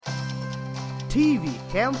TV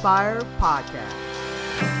Campfire Podcast.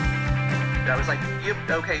 I was like, yep,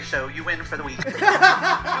 okay, so you win for the week.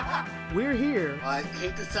 We're here. I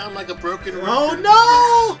hate to sound like a broken record. Oh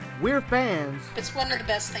no! We're fans. It's one of the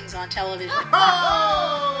best things on television.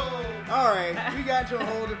 Oh! Alright, we got you a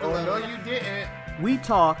whole different Oh, level. no, you didn't. We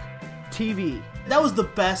talk TV. That was the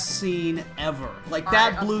best scene ever. Like,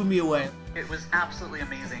 that blew me away. It was absolutely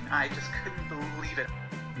amazing. I just couldn't believe it.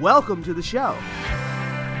 Welcome to the show.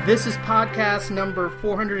 This is podcast number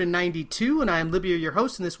 492, and I am Libya, your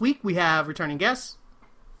host, and this week we have returning guests.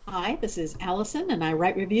 Hi, this is Allison, and I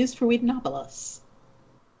write reviews for Whedonopolis.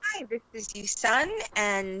 Hi, this is Yusun,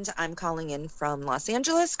 and I'm calling in from Los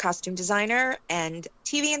Angeles, costume designer and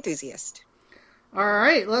TV enthusiast.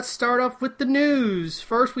 Alright, let's start off with the news.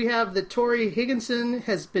 First, we have that Tori Higginson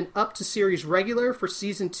has been up to series regular for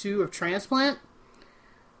season 2 of Transplant.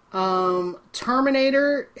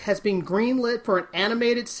 Terminator has been greenlit for an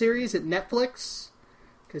animated series at Netflix.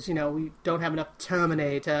 Because, you know, we don't have enough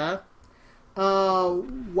Terminator.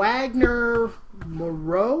 Wagner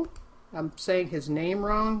Moreau, I'm saying his name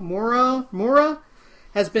wrong, Mora,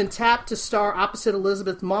 has been tapped to star opposite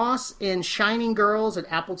Elizabeth Moss in Shining Girls at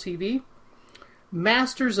Apple TV.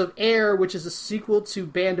 Masters of Air, which is a sequel to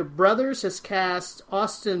Band of Brothers, has cast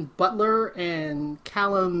Austin Butler and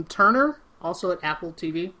Callum Turner, also at Apple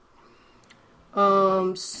TV.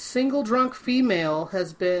 Single Drunk Female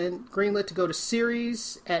has been greenlit to go to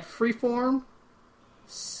series at Freeform.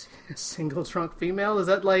 Single Drunk Female? Is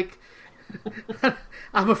that like...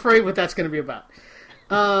 I'm afraid what that's going to be about.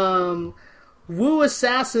 Woo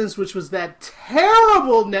Assassins, which was that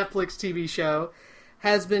terrible Netflix TV show,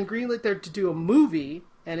 has been greenlit there to do a movie,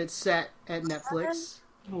 and it's set at Netflix.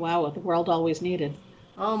 Oh, wow, what the world always needed.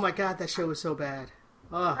 Oh my god, that show was so bad.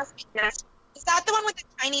 Ugh. Is that the one with the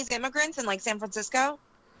Chinese immigrants in, like, San Francisco?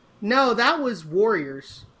 No, that was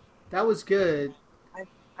Warriors. That was good.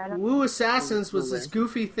 I don't Woo Assassins was this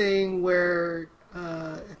goofy thing where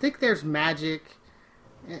I think there's magic.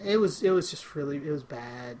 It was just really, it was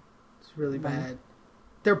bad. It's really bad.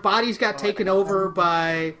 Their bodies got taken over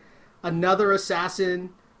by another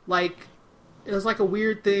assassin. Like, it was like a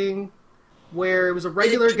weird thing where it was a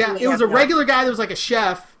regular guy. It was a regular guy that was like a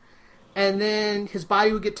chef. And then his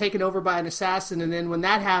body would get taken over by an assassin, and then when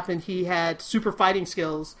that happened, he had super fighting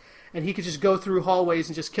skills, and he could just go through hallways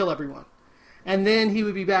and just kill everyone. And then he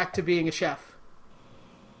would be back to being a chef.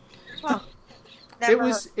 Well,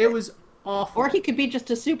 It was awful. Or he could be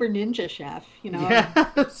just a super ninja chef, you know.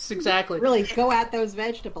 Yes, exactly. Really go at those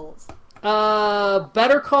vegetables.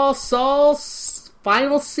 Better Call Saul's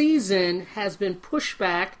final season has been pushed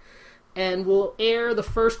back and will air the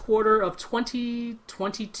first quarter of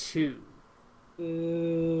 2022.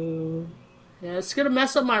 Ooh. Yeah, it's going to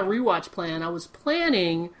mess up my rewatch plan. I was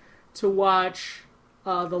planning to watch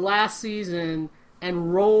the last season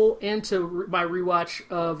and roll into my rewatch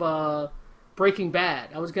of Breaking Bad.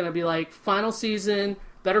 I was going to be like, final season,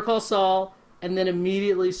 Better Call Saul, and then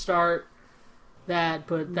immediately start that,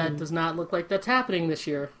 but that does not look like that's happening this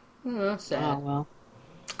year. Sad. Oh,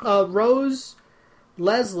 well. Rose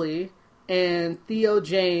Leslie and Theo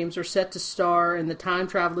James are set to star in The Time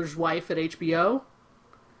Traveler's Wife at HBO.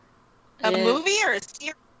 A movie or a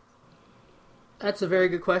series? That's a very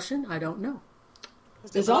good question. I don't know.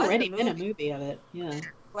 There's already been a movie of it, yeah.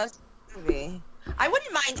 Was a movie. I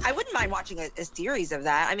wouldn't mind watching a series of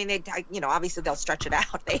that. I mean, obviously they'll stretch it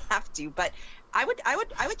out. They have to, but I would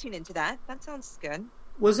tune into that. That sounds good.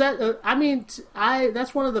 Was that?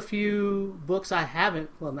 That's one of the few books I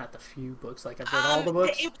haven't. Well, not the few books. Like I've read all the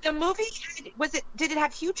books. The movie did it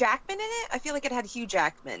have Hugh Jackman in it? I feel like it had Hugh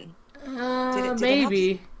Jackman.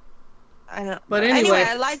 Maybe. I don't. But anyway,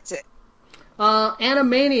 I liked it.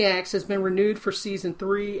 Animaniacs has been renewed for season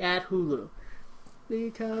 3 at Hulu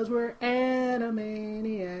because we're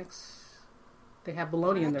Animaniacs. They have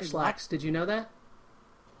bologna in their slacks. Did you know that?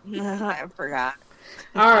 I forgot.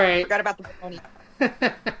 All right. I forgot about the bologna. All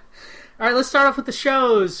right, let's start off with the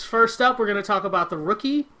shows. First up, we're going to talk about The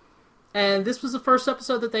Rookie. And this was the first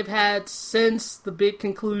episode that they've had since the big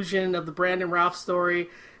conclusion of the Brandon Routh story.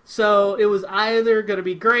 So it was either going to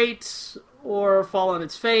be great or fall on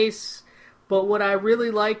its face. But what I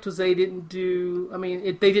really liked was they didn't do...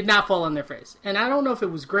 they did not fall on their face. And I don't know if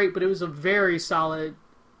it was great, but it was a very solid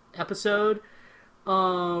episode.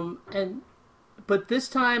 But this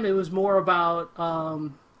time it was more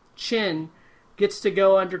about Chin gets to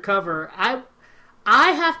go undercover. I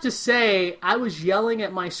have to say, I was yelling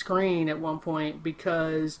at my screen at one point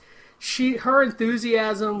because her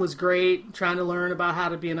enthusiasm was great, trying to learn about how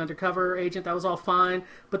to be an undercover agent. That was all fine.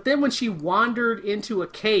 But then when she wandered into a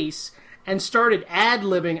case and started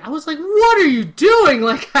ad-libbing. I was like, what are you doing?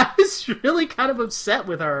 Like, I was really kind of upset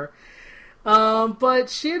with her. But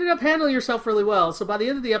she ended up handling herself really well. So by the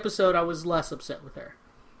end of the episode, I was less upset with her.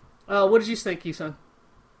 What did you think, Yi-sun?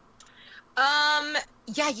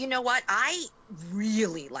 Yeah, you know what? I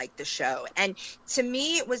really liked the show. And to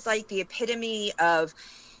me, it was like the epitome of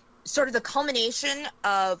sort of the culmination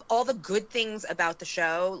of all the good things about the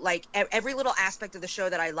show. Like every little aspect of the show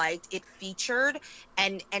that I liked, it featured.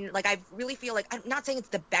 And like, I really feel like, I'm not saying it's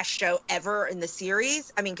the best show ever in the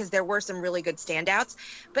series. I mean, because there were some really good standouts.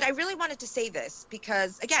 But I really wanted to say this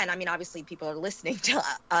because, again, I mean, obviously people are listening to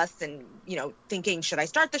us and, you know, thinking, should I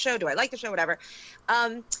start the show? Do I like the show? Whatever.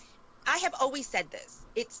 I have always said this.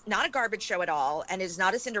 It's not a garbage show at all, and it is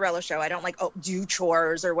not a Cinderella show. I don't like do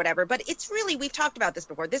chores or whatever, but it's really, we've talked about this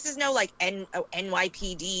before. This is no like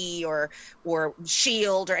NYPD or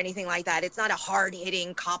SHIELD or anything like that. It's not a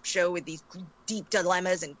hard-hitting cop show with these deep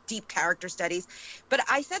dilemmas and deep character studies. But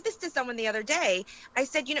I said this to someone the other day. I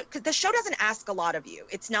said, you know, because the show doesn't ask a lot of you.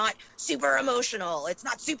 It's not super emotional. It's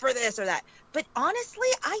not super this or that. But honestly,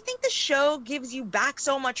 I think the show gives you back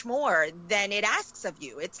so much more than it asks of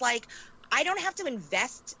you. It's like, I don't have to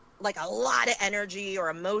invest like a lot of energy or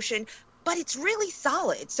emotion, but it's really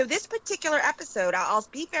solid. So this particular episode, I'll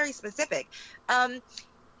be very specific.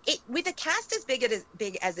 With a cast as big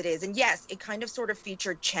as it is, and yes, it kind of sort of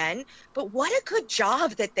featured Chen, but what a good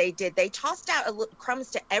job that they did. They tossed out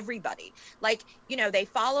crumbs to everybody. Like, you know, they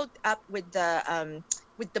followed up with the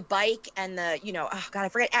bike and the, you know, oh God,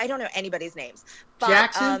 I don't know anybody's names. But,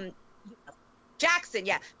 Jackson,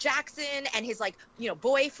 yeah. Jackson and his, like, you know,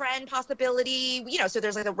 boyfriend possibility, you know, so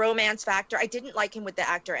there's like a romance factor. I didn't like him with the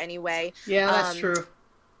actor anyway. Yeah, that's true.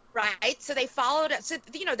 Right. So they followed it. So,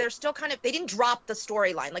 you know, they're still kind of, they didn't drop the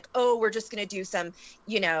storyline like, oh, we're just going to do some,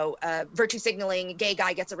 you know, virtue signaling, gay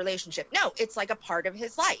guy gets a relationship. No, it's like a part of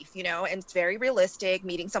his life, you know, and it's very realistic,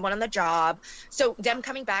 meeting someone on the job. So them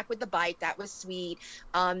coming back with the bike, that was sweet.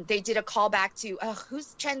 They did a callback to,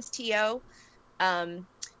 who's Chen's T.O.?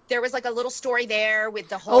 There was like a little story there with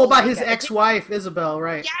the whole. Oh, about his ex-wife, Isabel,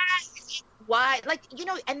 right? Yes. Why? Like, you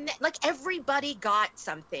know, and like everybody got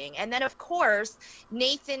something. And then, of course,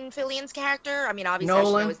 Nathan Fillion's character. I mean, obviously, I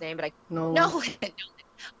should know his name, but Nolan.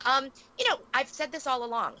 You know, I've said this all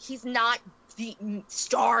along. He's not the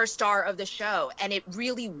star of the show, and it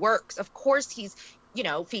really works. Of course, he's, you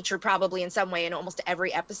know, featured probably in some way in almost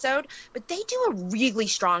every episode, but they do a really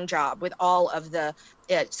strong job with all of the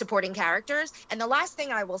supporting characters. And the last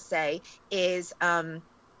thing I will say is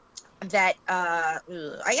that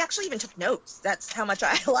I actually even took notes. That's how much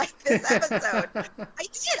I liked this episode. I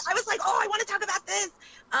did. I was like, oh, I want to talk about this.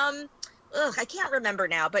 I can't remember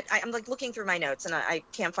now, but I'm like looking through my notes and I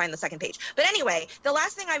can't find the second page. But anyway, the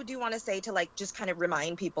last thing I do want to say to like just kind of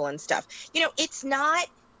remind people and stuff, you know,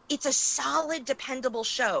 it's a solid, dependable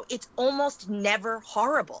show. It's almost never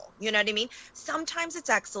horrible. You know what I mean? Sometimes it's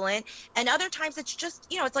excellent, and other times it's just,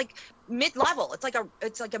 you know, it's like mid-level. It's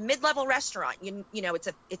like a mid-level restaurant. You know, it's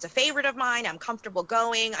a favorite of mine. I'm comfortable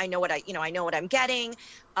going. I know what I'm getting,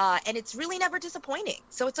 and it's really never disappointing.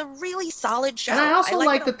 So it's a really solid show. And I also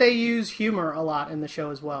like that they use humor a lot in the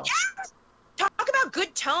show as well. Yes! Talk about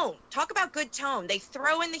good tone. They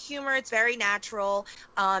throw in the humor. It's very natural.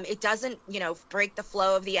 It doesn't, you know, break the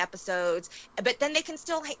flow of the episodes, but then they can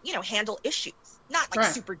still, you know, handle issues, not like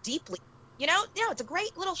super deeply, you know? No, it's a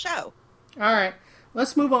great little show. All right,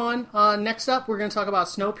 let's move on. Next up, we're going to talk about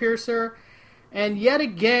Snowpiercer. And yet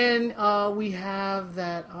again, we have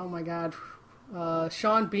that, oh my God,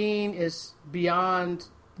 Sean Bean is beyond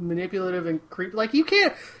manipulative and creepy. Like, you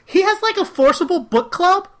can't, he has like a forcible book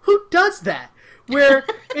club. Who does that? Where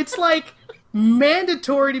it's like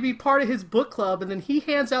mandatory to be part of his book club, and then he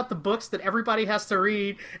hands out the books that everybody has to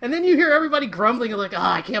read, and then you hear everybody grumbling like,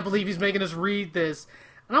 I can't believe he's making us read this.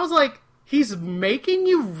 And I was like, he's making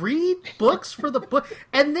you read books for the book.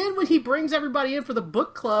 And then when he brings everybody in for the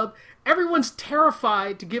book club, everyone's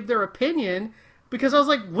terrified to give their opinion, because I was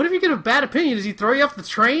like, what if you get a bad opinion? Does he throw you off the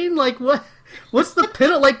train? Like, what's the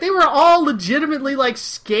penalty? Like, they were all legitimately like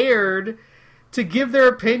scared to give their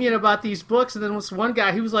opinion about these books. And then this one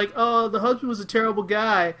guy, he was like, oh, the husband was a terrible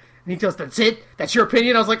guy. And he goes, that's it? That's your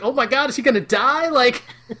opinion? I was like, oh my God, is he going to die? Like,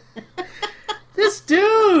 this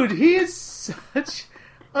dude, he is such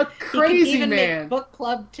a crazy he can even man. Make book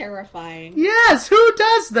club terrifying. Yes, who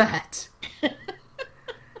does that?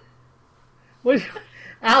 What,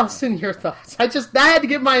 Allison, your thoughts? I had to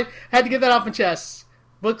get that off my chest.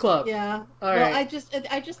 Book club. Yeah. All right. I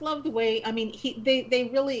just love the way, I mean, they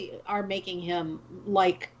really are making him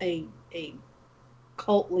like a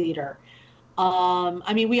cult leader.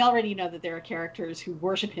 I mean, we already know that there are characters who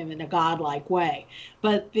worship him in a godlike way,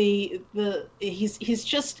 but he's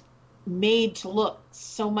just made to look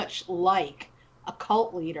so much like a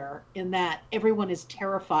cult leader in that everyone is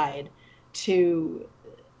terrified to,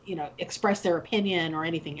 express their opinion or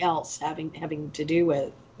anything else having to do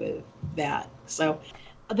with that. So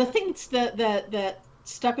the things that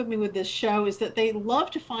stuck with me with this show is that they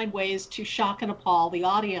love to find ways to shock and appall the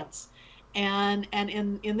audience. And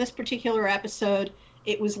in this particular episode,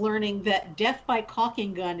 it was learning that death by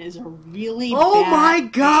caulking gun is a really Oh bad my thing.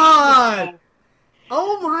 god!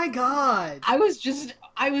 Oh my god! I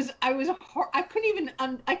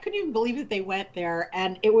couldn't even believe that they went there,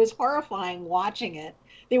 and it was horrifying watching it.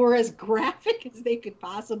 They were as graphic as they could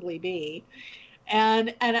possibly be.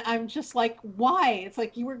 And I'm just like, why? It's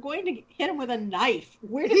like you were going to hit him with a knife.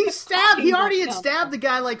 Where did He already had stabbed the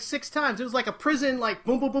guy like 6 times. It was like a prison, like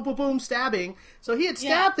boom, boom, boom, boom, boom, stabbing. So he had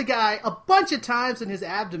stabbed the guy a bunch of times in his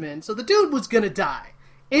abdomen. So the dude was gonna die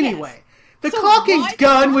anyway. Yes. The caulking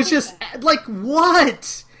gun was just like,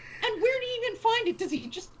 what? And where do you even find it? Does he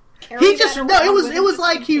just carry that around? No, it was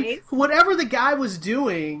like whatever the guy was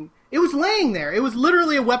doing, it was laying there. It was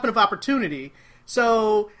literally a weapon of opportunity.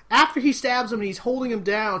 So after he stabs him and he's holding him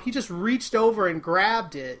down, he just reached over and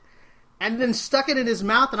grabbed it and then stuck it in his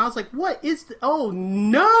mouth. And I was like, "What is? Oh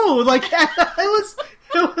no!" Like it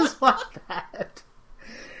was like that.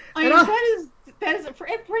 I mean, that is for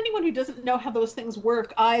anyone who doesn't know how those things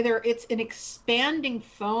work. Either it's an expanding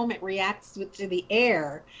foam; it reacts to the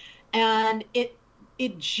air, and it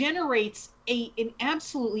generates an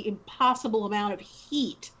absolutely impossible amount of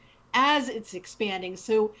heat as it's expanding.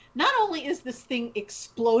 So not only is this thing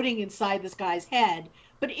exploding inside this guy's head,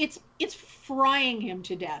 but it's frying him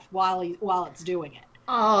to death while it's doing it.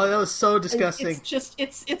 Oh, that was so disgusting. It's just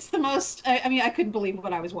it's the most. I mean, I couldn't believe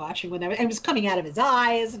what I was watching when it was coming out of his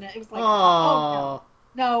eyes, and it was like, oh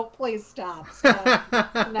no, please stop.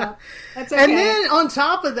 No, that's okay. And then on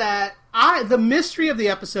top of that, the mystery of the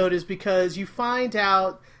episode is because you find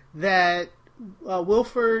out that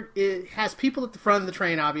Wilford has people at the front of the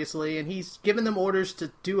train, obviously, and he's given them orders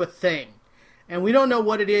to do a thing. And we don't know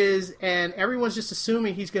what it is, and everyone's just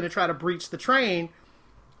assuming he's going to try to breach the train,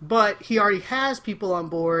 but he already has people on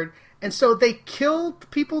board, and so they killed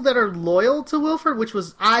people that are loyal to Wilford, which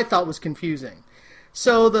I thought was confusing.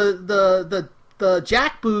 So the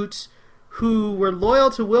jackboots who were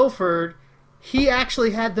loyal to Wilford, he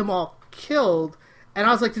actually had them all killed. And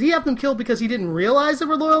I was like, did he have them killed because he didn't realize they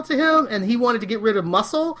were loyal to him and he wanted to get rid of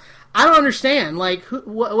Muscle? I don't understand. Like,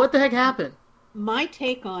 what the heck happened? My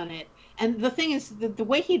take on it, and the thing is, the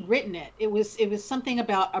way he'd written it, it was something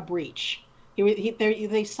about a breach.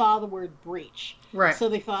 They saw the word breach. Right. So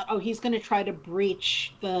they thought, oh, he's going to try to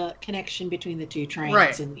breach the connection between the two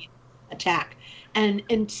trains and attack. And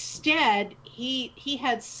instead, he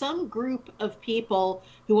had some group of people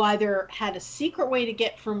who either had a secret way to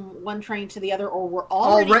get from one train to the other, or were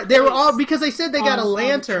already they were all, because they said they got a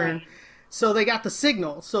lantern, so they got the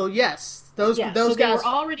signal. So yes, those so guys they were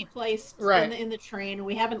already placed in the train, and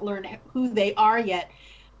we haven't learned who they are yet.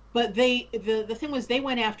 But the thing was, they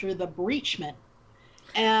went after the breachman.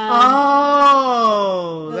 And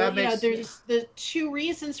that makes sense. There's the two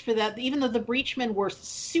reasons for that. Even though the breachmen were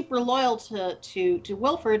super loyal to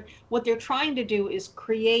Wilford, what they're trying to do is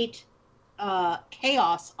create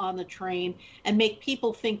chaos on the train and make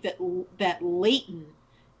people think that Leighton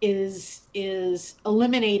is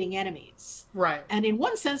eliminating enemies. Right. And in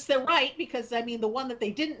one sense, they're right, because I mean, the one that they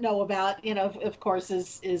didn't know about, of course,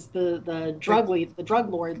 is the drug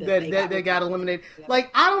lord that they got eliminated. Yeah.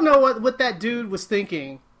 Like, I don't know what that dude was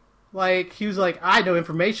thinking. Like, he was like, I know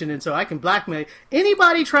information, and so I can blackmail.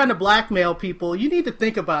 Anybody trying to blackmail people, you need to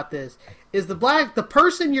think about this. Is the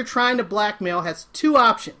person you're trying to blackmail has two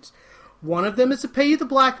options. One of them is to pay you the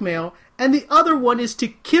blackmail, and the other one is to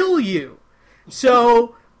kill you.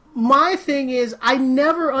 So my thing is, I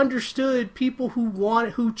never understood people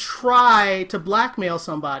who try to blackmail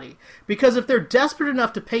somebody, because if they're desperate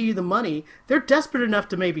enough to pay you the money, they're desperate enough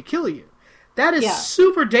to maybe kill you. That is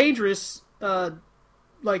super dangerous,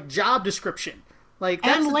 like, job description. Like,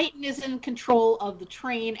 and Leighton is in control of the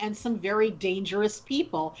train and some very dangerous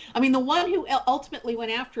people. I mean, the one who ultimately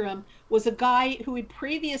went after him was a guy who had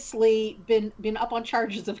previously been up on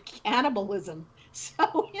charges of cannibalism.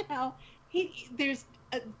 So,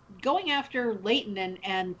 going after Leighton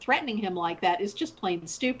and threatening him like that is just plain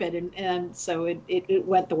stupid, and so it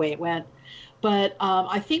went the way it went. But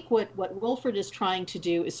I think what Wilford is trying to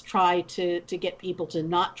do is try to get people to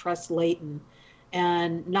not trust Leighton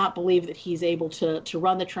and not believe that he's able to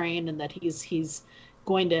run the train, and that he's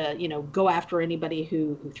going to, go after anybody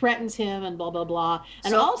who threatens him and blah, blah, blah.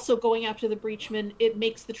 And So- also going after the breachmen, it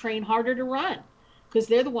makes the train harder to run because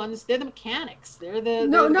they're the mechanics. They're the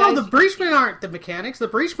guys the breachmen aren't the mechanics. The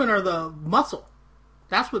breachmen are the muscle.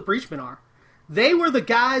 That's what breachmen are. They were the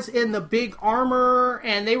guys in the big armor,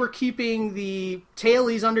 and they were keeping the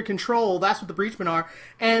tailies under control. That's what the breachmen are.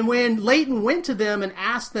 And when Leighton went to them and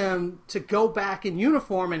asked them to go back in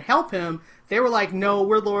uniform and help him, they were like, no,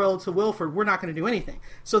 we're loyal to Wilford. We're not going to do anything.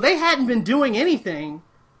 So they hadn't been doing anything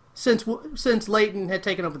since Leighton had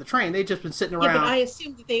taken over the train. They'd just been sitting around. Yeah, but I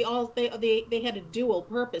assumed that they had a dual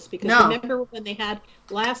purpose because remember when they had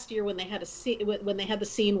last year when they had the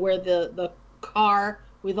scene where the car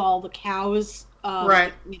with all the cows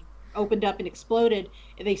opened up and exploded,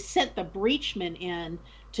 and they sent the breachmen in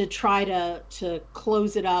to try to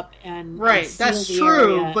close it up and seal that's the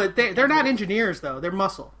true, area. but they're not engineers though. They're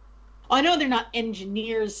muscle. I know they're not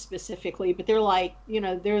engineers specifically, but they're like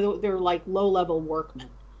they're like low level workmen.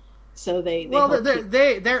 So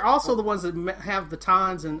they're also the ones that have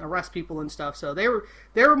batons and arrest people and stuff. So they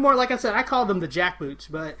were more, like I said, I called them the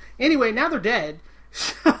jackboots. But anyway, now they're dead.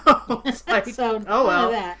 So it's like, so oh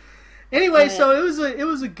well. That. Anyway, so it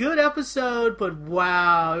was a good episode, but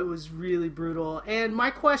wow, it was really brutal. And my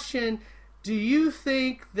question: do you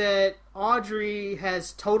think that Audrey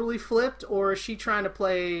has totally flipped, or is she trying to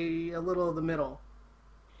play a little of the middle?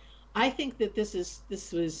 I think that this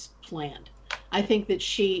was planned. I think that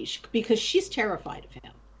because she's terrified of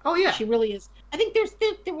him. Oh yeah, she really is. I think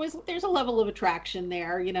there's a level of attraction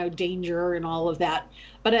there, danger and all of that.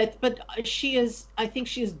 But she is. I think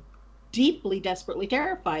she is deeply, desperately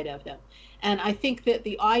terrified of him. And I think that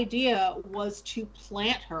the idea was to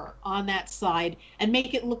plant her on that side and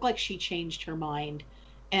make it look like she changed her mind.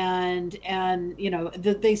 And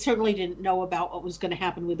they certainly didn't know about what was going to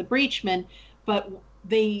happen with the breachmen, but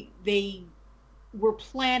they were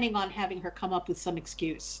planning on having her come up with some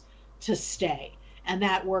excuse to stay. And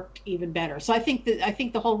that worked even better. So I think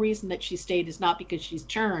the whole reason that she stayed is not because she's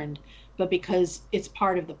turned, but because it's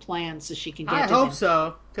part of the plan, so she can get. I hope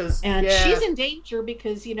so, and she's in danger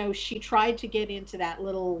because she tried to get into that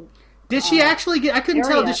little. Did she actually get? I couldn't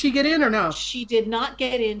tell. Did she get in or no? She did not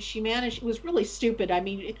get in. She managed. It was really stupid. I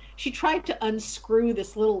mean, she tried to unscrew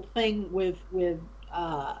this little thing with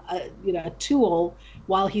a tool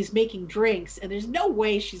while he's making drinks, and there's no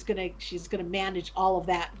way she's gonna manage all of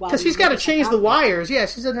that because she's got to change the wires. Yeah,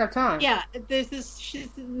 she doesn't have time. Yeah, there's this.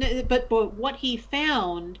 But what he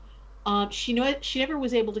found, she never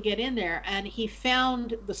was able to get in there, and he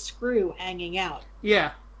found the screw hanging out.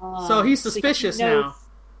 Yeah, so he's suspicious now.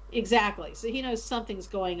 Exactly. So he knows something's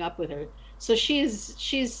going up with her. So she's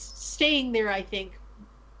staying there, I think,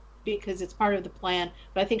 because it's part of the plan,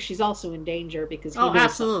 but I think she's also in danger because he knows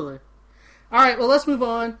absolutely. All right, well, let's move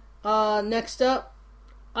on. Next up,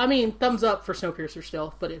 thumbs up for Snowpiercer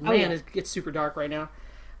still, but it gets super dark right now.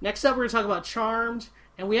 Next up, we're going to talk about Charmed,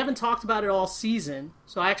 and we haven't talked about it all season,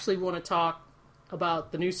 so I actually want to talk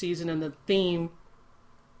about the new season and the theme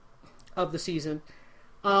of the season.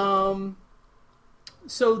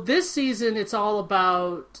 So this season, it's all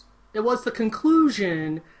about... It was the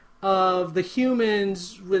conclusion of the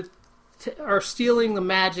humans are stealing the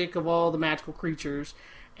magic of all the magical creatures.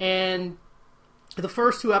 And the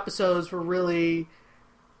first two episodes were really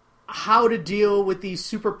how to deal with these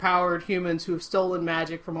superpowered humans who have stolen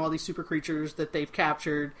magic from all these super creatures that they've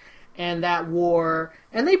captured, and that war.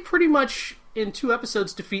 And they pretty much, in 2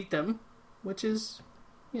 episodes, defeat them, which is,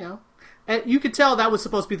 and you could tell that was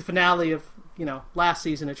supposed to be the finale of, last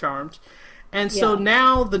season of Charmed. And so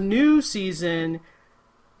now the new season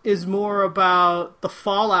is more about the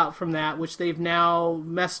fallout from that, which they've now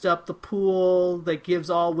messed up the pool that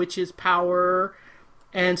gives all witches power,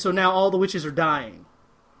 and so now all the witches are dying.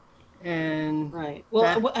 And right.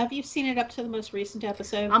 Well, have you seen it up to the most recent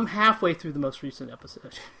episode? I'm halfway through the most recent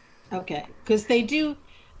episode. Okay, because they do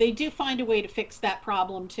find a way to fix that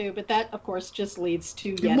problem too, but that, of course, just leads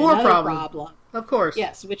to yet more another problem. Of course.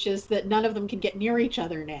 Yes, which is that none of them can get near each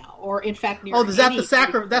other now, or in fact near. Oh, is that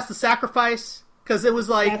that's the sacrifice? Because it was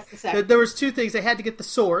like there was 2 things. They had to get the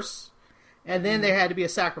source, and then there had to be a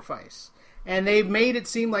sacrifice. And they made it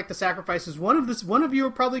seem like the sacrifice is one of you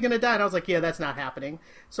are probably going to die. And I was like, yeah, that's not happening.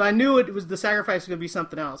 So I knew it was the sacrifice was going to be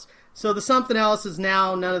something else. So the something else is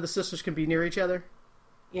now none of the sisters can be near each other.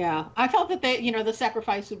 Yeah, I felt that the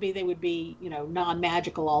sacrifice would be,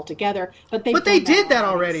 non-magical altogether, but they did that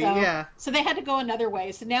already. Yeah. So they had to go another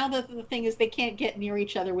way. So now the thing is they can't get near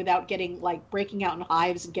each other without getting breaking out in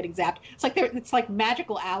hives and getting zapped. It's like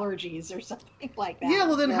magical allergies or something like that. Yeah,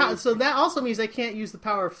 well then so that also means they can't use the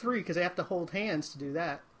power of 3 because they have to hold hands to do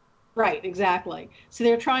that. Right, exactly. So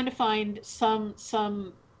they're trying to find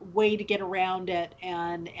some way to get around it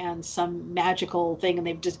and some magical thing, and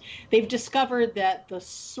they've discovered that the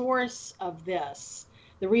source of this,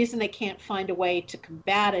 the reason they can't find a way to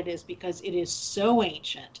combat it is because it is so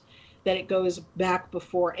ancient that it goes back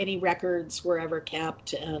before any records were ever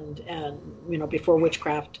kept, and before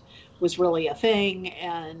witchcraft was really a thing,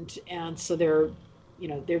 and so they're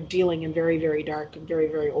dealing in very, very dark and very,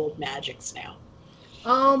 very old magics now.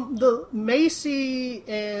 The Macy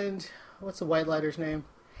and what's the white lighter's name?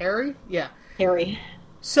 Harry? Yeah. Harry.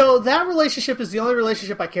 So that relationship is the only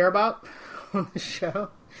relationship I care about on the show.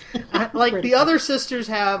 The other sisters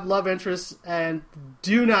have love interests and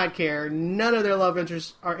do not care. None of their love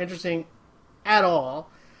interests are interesting at all.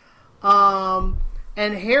 And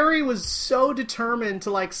Harry was so determined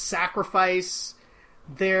to sacrifice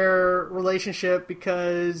their relationship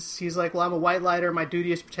because he's like, well, I'm a white lighter, my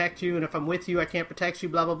duty is to protect you, and if I'm with you, I can't protect you,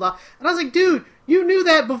 blah, blah, blah. And I was like, dude, you knew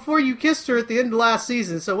that before you kissed her at the end of last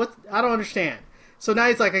season, so what? I don't understand. So now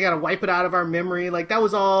he's like, I gotta wipe it out of our memory. That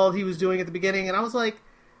was all he was doing at the beginning, and I was like,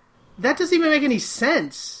 that doesn't even make any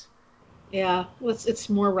sense. Yeah, well, it's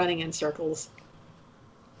more running in circles.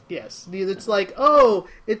 Yes, it's like, oh,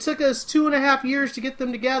 it took us 2.5 years to get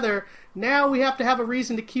them together, now we have to have a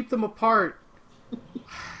reason to keep them apart.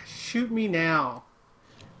 Shoot me now.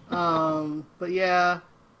 But yeah,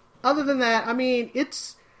 other than that, I mean,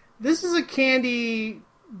 this is a candy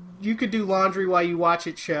you could do laundry while you watch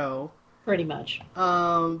it show. Pretty much.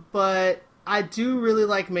 But I do really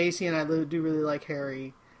like Macy and I do really like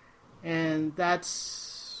Harry. And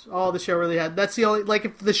that's all the show really had. That's the only,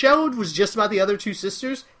 if the show was just about the other two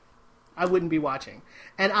sisters, I wouldn't be watching.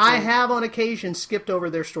 And I have on occasion skipped over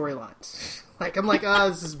their storylines. I'm like, oh,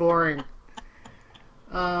 this is boring.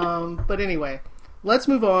 But anyway, let's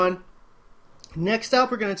move on. Next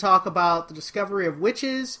up, we're going to talk about The Discovery of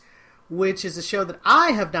Witches, which is a show that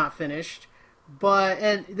I have not finished,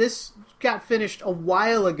 and this got finished a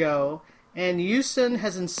while ago, and Yusun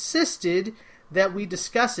has insisted that we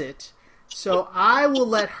discuss it. So I will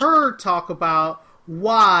let her talk about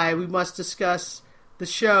why we must discuss the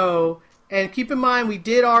show. And keep in mind, we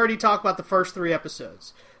did already talk about the first 3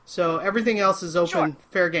 episodes. So everything else is open, Sure.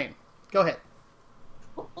 Fair game. Go ahead.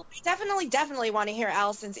 Well, I definitely want to hear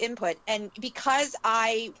Allison's input, and because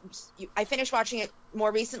I finished watching it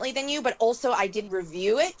more recently than you, but also I did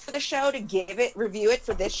review it for the show review it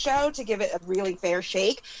for this show to give it a really fair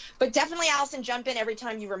shake. But definitely, Allison, jump in every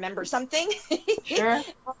time you remember something. Sure.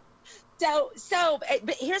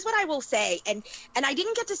 But here's what I will say, and I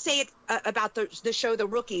didn't get to say it about the show The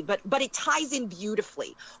Rookie, but it ties in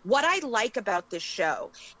beautifully. What I like about this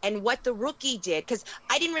show and what The Rookie did, because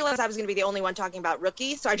I didn't realize I was going to be the only one talking about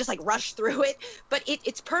Rookie, so I just rushed through it, but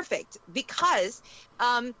it's perfect because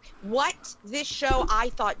what this show I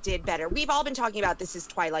thought did better. We've all been talking about this is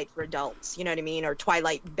Twilight for adults, you know what I mean, or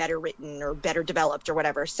Twilight better written or better developed or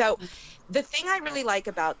whatever. So the thing I really like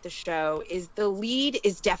about the show is the lead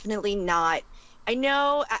is definitely not. I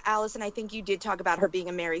know, Allison, I think you did talk about her being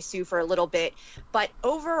a Mary Sue for a little bit, but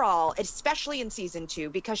overall, especially in season 2,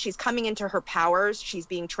 because she's coming into her powers, she's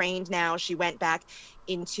being trained now. She went back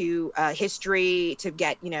into history to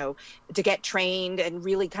get trained and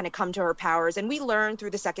really kind of come to her powers. And we learned through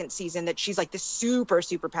the second season that she's this super,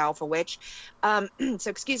 super powerful witch. So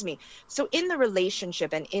excuse me. So in the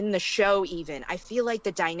relationship and in the show, even, I feel like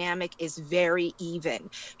the dynamic is very even.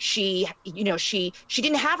 She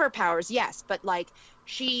didn't have her powers, yes, but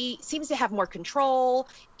she seems to have more control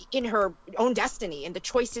in her own destiny and the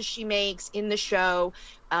choices she makes in the show.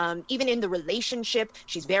 Even in the relationship,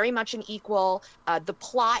 she's very much an equal. The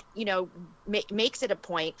plot, makes it a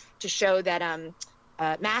point to show that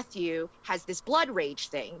Matthew has this blood rage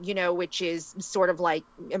thing, which is sort of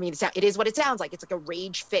it is what it sounds like. It's like a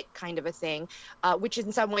rage fit kind of a thing, which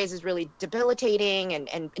in some ways is really debilitating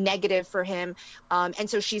and negative for him. And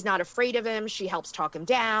so she's not afraid of him. She helps talk him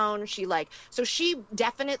down. So she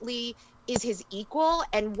definitely is his equal.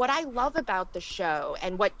 And what I love about the show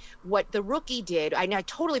and what The Rookie did, I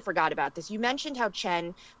totally forgot about this. You mentioned how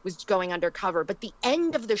Chen was going undercover, but the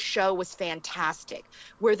end of the show was fantastic,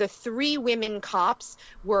 where the 3 women cops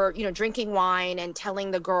were, drinking wine and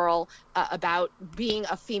telling the girl about being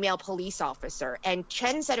a female police officer. And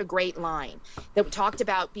Chen said a great line that talked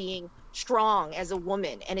about being strong as a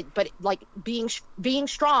woman, but being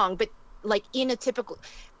strong, but in a typical,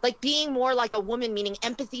 being more like a woman, meaning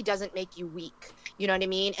empathy doesn't make you weak. You know what I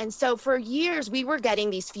mean? And so for years we were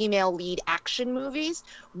getting these female lead action movies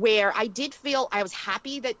where I did feel I was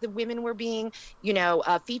happy that the women were being,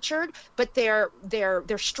 featured, but their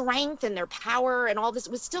strength and their power and all this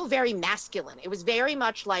was still very masculine. It was very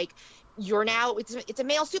much you're now it's a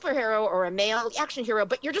male superhero or a male action hero,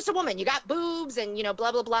 but you're just a woman. You got boobs and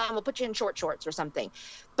blah blah blah, and we'll put you in short shorts or something.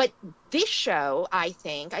 But this show, I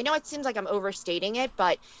think, I know it seems like I'm overstating it,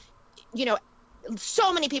 but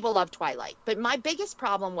so many people love Twilight. But my biggest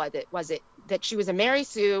problem was it that she was a Mary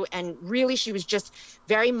Sue, and really she was just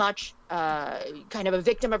very much kind of a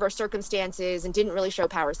victim of her circumstances and didn't really show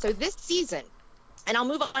power. So this season, and I'll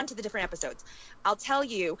move on to the different episodes, I'll tell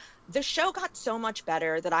you, the show got so much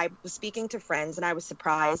better that I was speaking to friends and I was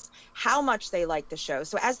surprised how much they liked the show.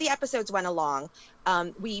 So as the episodes went along,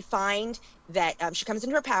 we find that she comes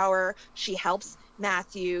into her power, she helps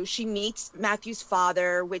Matthew, she meets Matthew's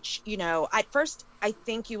father, which, at first, I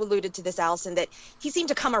think you alluded to this, Allison, that he seemed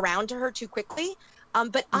to come around to her too quickly.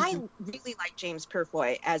 But I really like James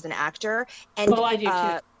Purefoy as an actor. And, I do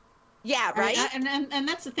too. Yeah, right? And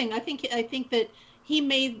that's the thing. I think that he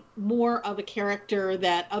made more of a character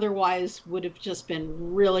that otherwise would have just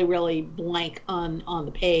been really, really blank on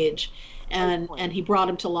the page. And he brought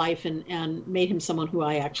him to life and made him someone who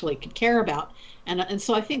I actually could care about. And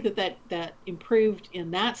so I think that improved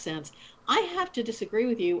in that sense. I have to disagree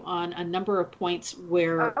with you on a number of points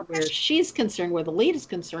where she's concerned, where the lead is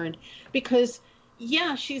concerned, because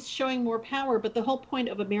yeah, she's showing more power, but the whole point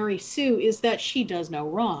of a Mary Sue is that she does no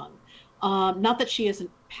wrong. Not that she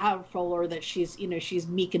isn't powerful or that she's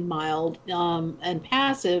meek and mild and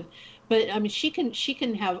passive, but I mean she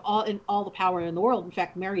can have all the power in the world. In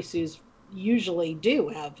fact, Mary Sue's usually do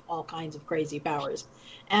have all kinds of crazy powers,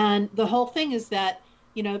 and the whole thing is that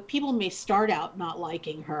people may start out not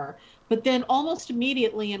liking her, but then almost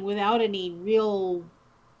immediately and without any real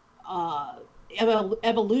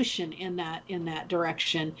evolution in that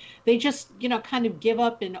direction, they just kind of give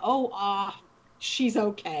up and she's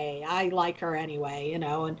okay, I like her anyway, and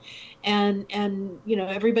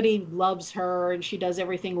everybody loves her and she does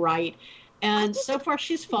everything right. And so far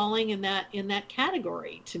she's falling in that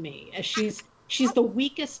category to me, as she's the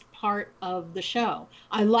weakest part of the show.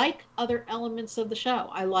 I like other elements of the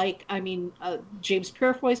show. James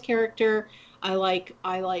Purefoy's character. I like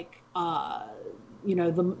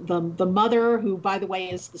the mother, who, by the way,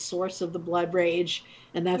 is the source of the blood rage,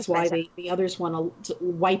 and that's why the others want to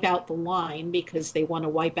wipe out the line, because they want to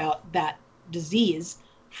wipe out that disease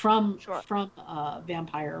from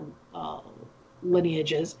vampire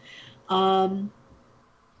lineages.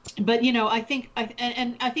 But I think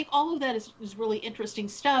I think all of that is really interesting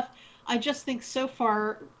stuff. I just think so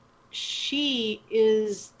far she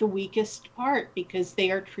is the weakest part, because they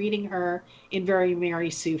are treating her in very Mary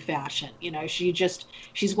Sue fashion.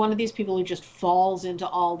 She's one of these people who just falls into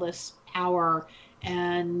all this power,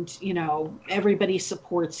 and everybody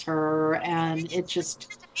supports her, and it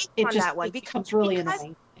becomes really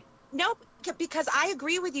annoying. No, because I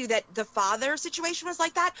agree with you that the father situation was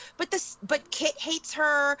like that, but Kit hates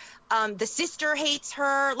her, the sister hates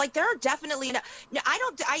her. Like, there are definitely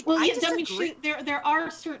I disagree. There are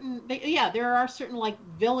certain like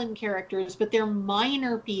villain characters, but they're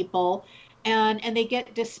minor people, and they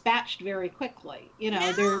get dispatched very quickly.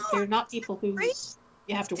 They're not people who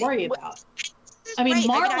you have to worry about. I mean,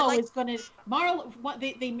 Marlowe is going to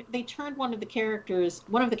they turned one of the characters.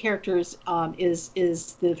 One of the characters is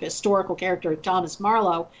the historical character Thomas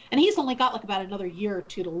Marlowe, and he's only got like about another year or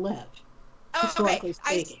two to live. Historically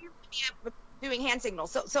speaking. Doing hand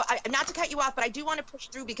signals. So not to cut you off, but I do want to push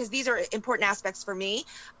through, because these are important aspects for me.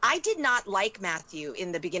 I did not like Matthew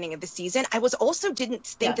in the beginning of the season. I didn't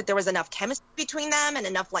think that there was enough chemistry between them and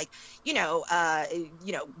enough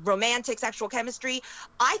romantic sexual chemistry.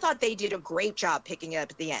 I thought they did a great job picking it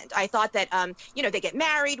up at the end. I thought that they get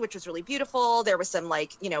married, which was really beautiful. There was some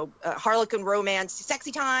Harlequin romance,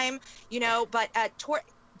 sexy time, but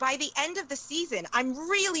by the end of the season, I'm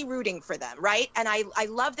really rooting for them, right? And I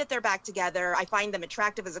love that they're back together. I find them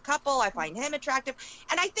attractive as a couple. I find him attractive.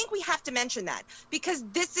 And I think we have to mention that, because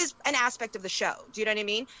this is an aspect of the show. Do you know what I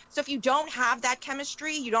mean? So if you don't have that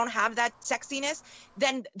chemistry, you don't have that sexiness,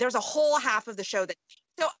 then there's a whole half of the show that...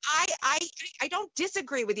 So I don't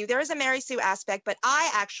disagree with you. There is a Mary Sue aspect, but I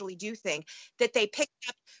actually do think that they picked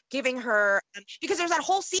up giving her... because there's that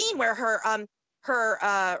whole scene where her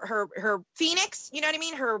phoenix, you know what I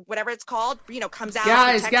mean? Her, whatever it's called, comes out.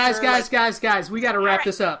 Guys, we got to wrap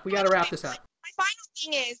this up.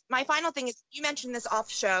 My final thing is, you mentioned this off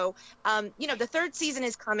show. The third season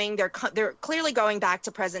is coming. They're clearly going back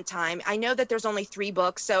to present time. I know that there's only 3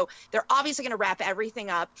 books, so they're obviously going to wrap everything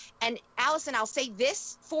up. And Allison, I'll say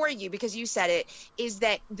this for you, because you said it, is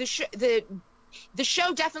that the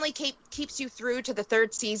show definitely keeps you through to the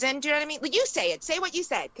third season. Do you know what I mean? Like, you say it. Say what you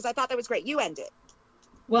said, because I thought that was great. You end it.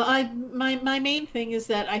 Well, my main thing is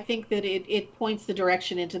that I think that it points the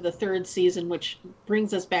direction into the third season, which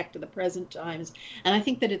brings us back to the present times, and I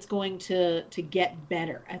think that it's going to get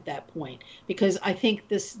better at that point, because I think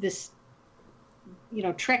this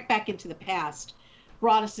trek back into the past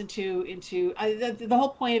brought us into the whole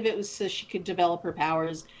point of it was so she could develop her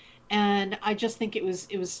powers, and I just think it was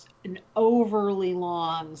an overly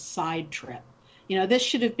long side trip. This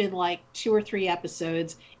should have been like 2 or 3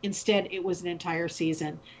 episodes. Instead, it was an entire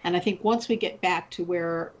season. And I think once we get back to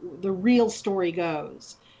where the real story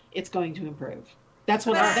goes, it's going to improve. That's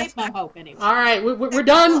my hope, anyway. All right, we're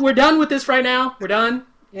done. We're done with this right now. We're done.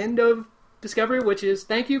 End of Discovery of Witches.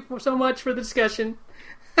 Thank you so much for the discussion.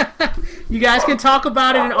 You guys can talk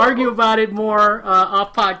about it and argue about it more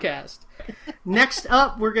off podcast. Next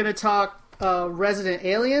up, we're going to talk Resident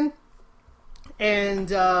Alien. And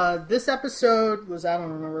this episode was, I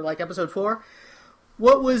don't remember, like episode 4.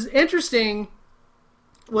 What was interesting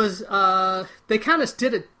was they kind of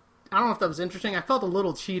did it. I don't know if that was interesting. I felt a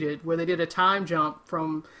little cheated where they did a time jump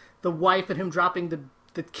from the wife and him dropping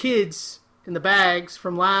the kids in the bags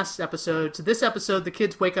from last episode to this episode. The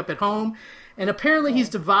kids wake up at home, and apparently he's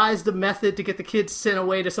devised a method to get the kids sent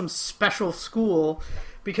away to some special school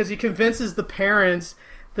because he convinces the parents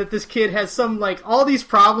that this kid has some, like, all these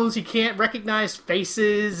problems. He can't recognize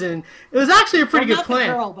faces, and it was actually a pretty good plan.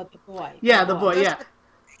 Not the girl, but the boy. Yeah, the boy, yeah.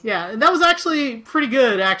 Yeah, and that was actually pretty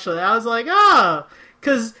good, actually. I was like,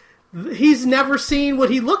 because he's never seen what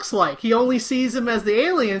he looks like. He only sees him as the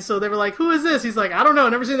alien, so they were like, who is this? He's like, I don't know,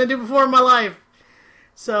 never seen that dude before in my life.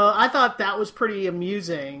 So I thought that was pretty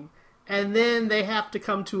amusing. And then they have to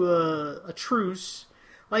come to a truce.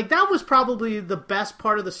 Like, that was probably the best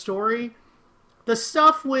part of the story. The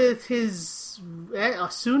stuff with his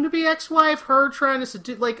soon-to-be ex-wife, her trying to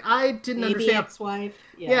seduce, like, I didn't Maybe understand. ex-wife.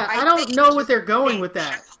 Yeah, I don't know what they're going with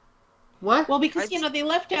that. What? Well, because they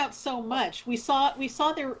left out so much. We saw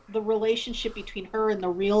the relationship between her and the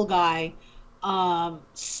real guy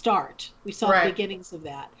start. We saw the beginnings of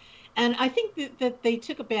that, and I think that they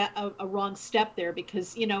took a wrong step there,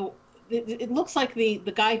 because it looks like the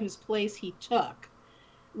guy whose place he took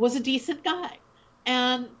was a decent guy.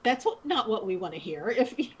 And that's not what we want to hear.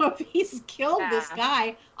 If he's killed this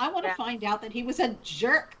guy, I want to find out that he was a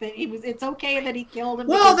jerk. That it's okay that he killed him.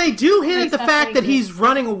 Well, they do hint at the fact that he's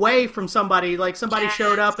running away from somebody. Like somebody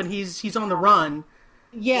showed up and he's on the run.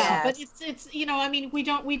 Yeah, but it's I mean, we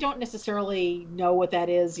don't necessarily know what that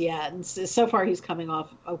is yet, and so far he's coming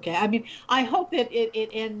off okay. I mean, I hope that it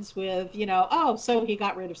ends with so he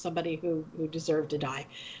got rid of somebody who deserved to die,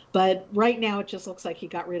 but right now it just looks like he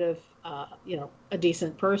got rid of a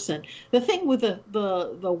decent person. The thing with the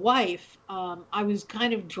wife, I was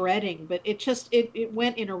kind of dreading, but it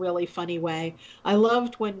went in a really funny way. I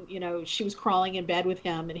loved when she was crawling in bed with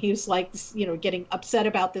him, and he was like getting upset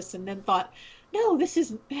about this, and then thought, no, this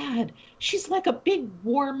isn't bad. She's like a big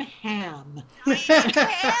warm ham. I wrote that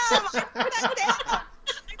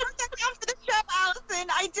down for the show, Allison.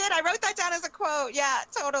 I did. I wrote that down as a quote. Yeah,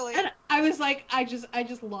 totally. And I was like, I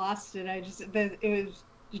just lost it. It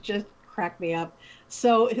just cracked me up.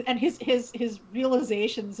 So, and his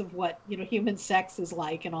realizations of what human sex is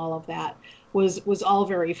like and all of that was all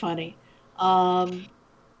very funny. But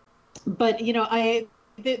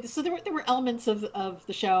so there were elements of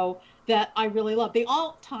the show that I really love. They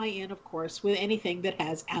all tie in, of course, with anything that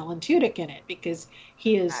has Alan Tudyk in it, because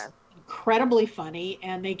he is incredibly funny,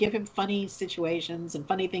 and they give him funny situations and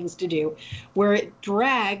funny things to do. Where it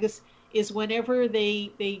drags is whenever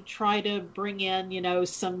they try to bring in,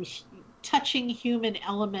 some touching human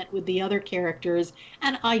element with the other characters,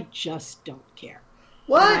 and I just don't care.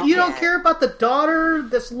 What? You don't care about the daughter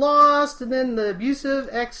that's lost, and then the abusive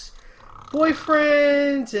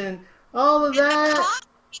ex-boyfriend, and all of that?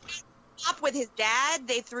 Up with his dad,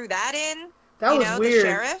 they threw that in. That was weird. The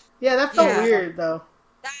sheriff. Yeah, that felt weird, though.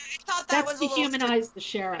 I thought that was to humanize the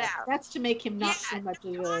sheriff. That's to make him not so much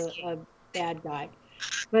of a bad guy.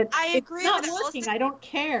 But I agree. It's not working. I don't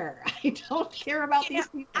care. I don't care about these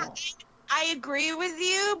people. I agree with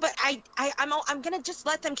you, but I'm gonna just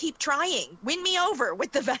let them keep trying. Win me over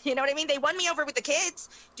with the, you know what I mean? They won me over with the kids.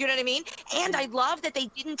 Do you know what I mean? And I love that they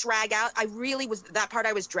didn't drag out. I really was, that part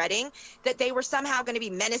I was dreading, that they were somehow going to be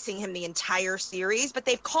menacing him the entire series, but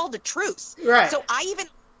they've called a truce. Right. So I even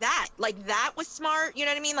that was smart. You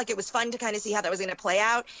know what I mean? Like, it was fun to kind of see how that was going to play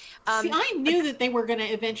out. See, I knew that they were going to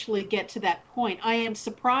eventually get to that point. I am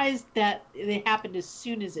surprised that it happened as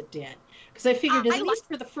soon as it did. Because I figured at least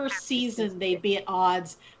for the first season, they'd be at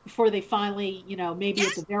odds before they finally, maybe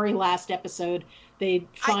at the very last episode, they'd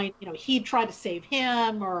find, he'd try to save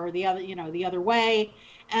him or the other, the other way.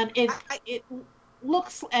 And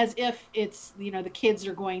looks as if it's, you know, the kids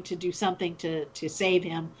are going to do something to save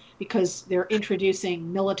him because they're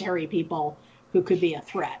introducing military people who could be a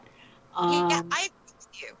threat. Yeah, I agree with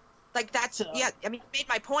you. Like, that's, yeah, I mean, you made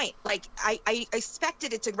my point. Like, I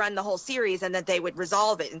expected it to run the whole series and that they would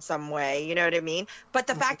resolve it in some way, you know what I mean? But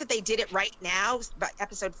the fact that they did it right now,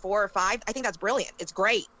 episode 4 or 5, I think that's brilliant. It's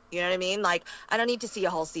great. You know what I mean? Like, I don't need to see a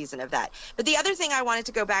whole season of that. But the other thing I wanted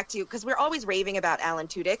to go back to, because we're always raving about Alan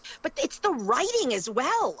Tudyk, but it's the writing as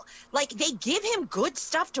well. Like, they give him good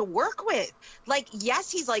stuff to work with. Like,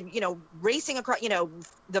 yes, he's like, you know, racing across, you know,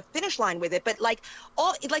 the finish line with it, but like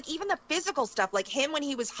even the physical stuff, like him when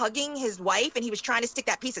he was hugging his wife and he was trying to stick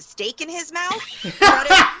that piece of steak in his mouth. You know what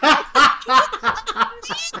I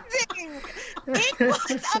mean? It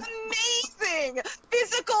was amazing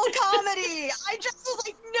physical comedy. I just was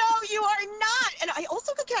like, no, you are not. And I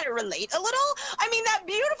also could kind of relate a little. I mean, that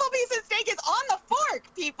beautiful piece of steak is on the fork,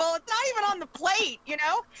 people. It's not even on the plate, you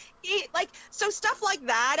know? So stuff like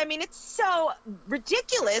that. I mean, it's so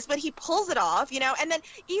ridiculous, but he pulls it off, you know? And then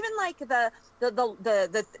even like the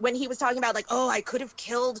when he was talking about like, oh, I could have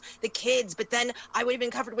killed the kids, but then I would have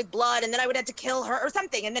been covered with blood and then I would have to kill her or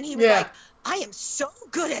something. And then he was like, I am so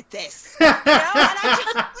good at this. You know? And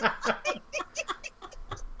I just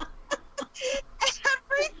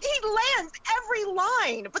he lands every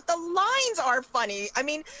line, but the lines are funny. I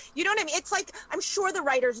mean, you know what I mean? It's like, I'm sure the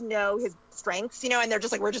writers know his strengths, you know, and they're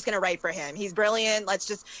just like, we're just going to write for him. He's brilliant. Let's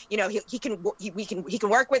just, you know, he can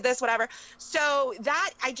work with this, whatever. So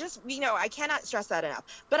that, I just, you know, I cannot stress that enough.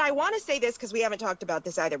 But I want to say this because we haven't talked about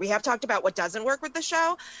this either. We have talked about what doesn't work with the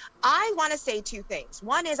show. I want to say 2 things.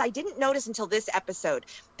 One is I didn't notice until this episode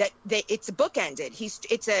that it's bookended.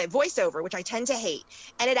 It's a voiceover, which I tend to hate.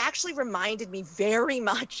 And it actually reminded me very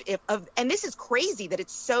much of, and this is crazy that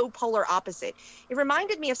it's so polar opposite. It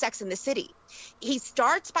reminded me of Sex and the City. He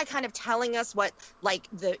starts by kind of telling us what like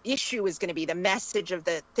the issue is going to be, the message of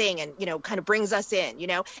the thing, and you know, kind of brings us in, you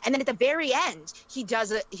know, and then at the very end he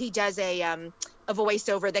does a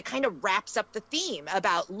voiceover that kind of wraps up the theme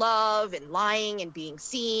about love and lying and being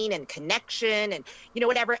seen and connection and, you know,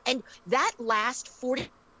 whatever. And that last 40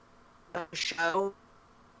 show,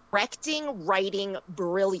 directing, writing,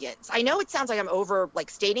 brilliance. I know it sounds like I'm over like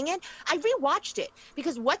stating it. I rewatched it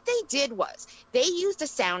because what they did was they used a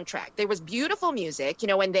soundtrack. There was beautiful music, you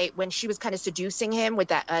know, when she was kind of seducing him with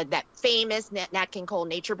that famous Nat King Cole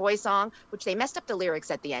Nature Boy song, which they messed up the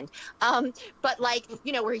lyrics at the end. But like,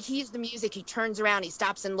 you know, where he hears the music, he turns around, he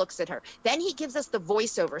stops and looks at her. Then he gives us the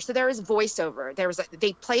voiceover. So there is voiceover.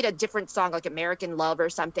 They played a different song like American Love or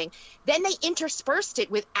something. Then they interspersed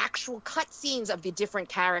it with actual cut scenes of the different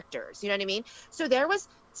characters. You know what I mean? So there was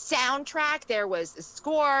soundtrack, there was a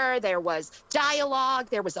score, there was dialogue,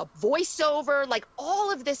 there was a voiceover, like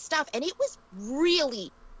all of this stuff. And it was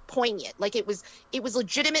really poignant. Like it was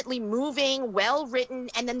legitimately moving, well written.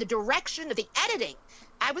 And then the direction of the editing.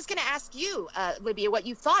 I was going to ask you, Libya, what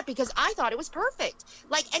you thought, because I thought it was perfect.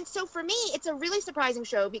 Like, and so for me, it's a really surprising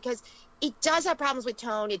show because it does have problems with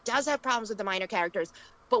tone. It does have problems with the minor characters.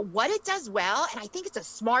 But what it does well, and I think it's a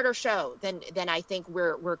smarter show than I think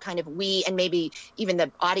we're kind of and maybe even the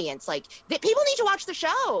audience, like people need to watch the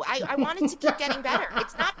show. I want it to keep getting better.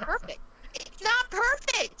 It's not perfect. It's not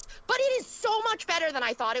perfect, but it is so much better than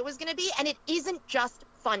I thought it was going to be. And it isn't just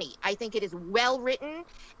funny. I think it is well written,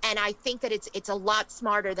 and I think that it's a lot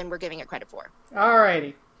smarter than we're giving it credit for. All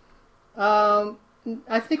righty. I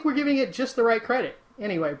think we're giving it just the right credit.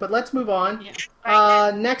 Anyway, but let's move on.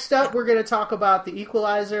 Yeah. Next up, we're going to talk about The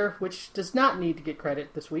Equalizer, which does not need to get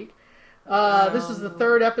credit this week. This is the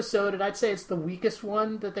 3rd episode, and I'd say it's the weakest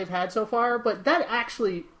one that they've had so far. But that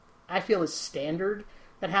actually, I feel, is standard.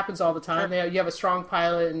 That happens all the time. You have a strong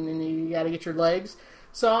pilot, and then you got to get your legs.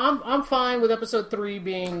 So I'm fine with episode 3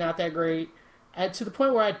 being not that great, and to the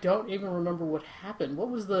point where I don't even remember what happened. What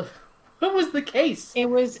was the case? It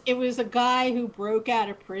was a guy who broke out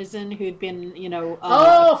of prison who'd been, you know,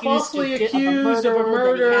 falsely accused of a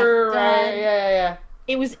murder. Right? Yeah.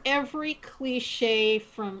 It was every cliche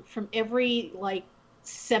from every like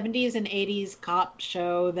 70s and 80s cop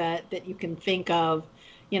show that you can think of.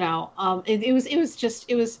 You know, it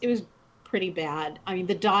was pretty bad. I mean,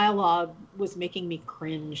 the dialogue was making me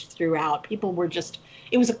cringe throughout. People were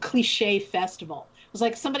it was a cliche festival. It was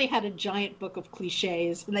like somebody had a giant book of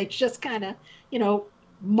cliches and they just kind of, you know,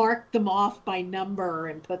 marked them off by number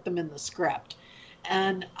and put them in the script.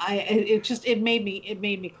 And it made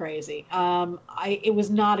me crazy. It was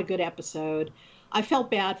not a good episode. I felt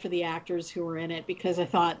bad for the actors who were in it because I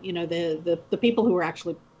thought, you know, the people who were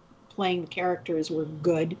actually playing the characters were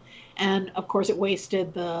good. And of course it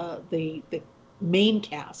wasted the main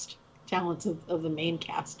cast, talents of the main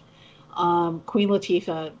cast. Queen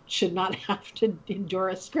Latifah should not have to endure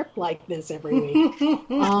a script like this every week.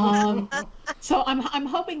 So I'm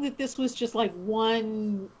hoping that this was just like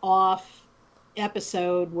one off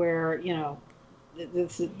episode where, you know,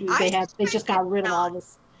 they just got rid of all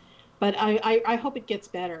this. But I hope it gets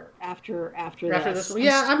better after this one.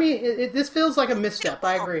 Yeah, I mean, this feels like a misstep.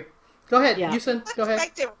 I agree. Go ahead, Yeah. Yusin. Go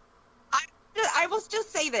ahead. I will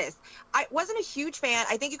just say this. I wasn't a huge fan.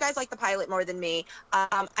 I think you guys like the pilot more than me.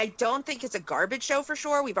 I don't think it's a garbage show for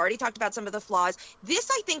sure. We've already talked about some of the flaws. This,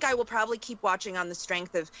 I think I will probably keep watching on the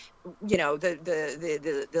strength of, you know,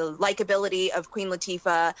 the likability of Queen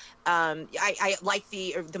Latifah. I like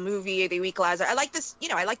the movie, The Equalizer. I like this, you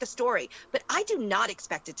know, I like the story. But I do not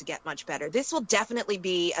expect it to get much better. This will definitely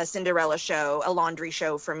be a Cinderella show, a laundry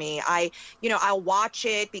show for me. I'll watch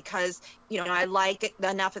it because, you know, I like it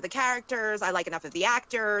enough of the characters. I like enough of the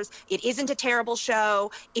actors. It isn't a terrible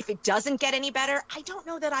show. If it doesn't get any better, I don't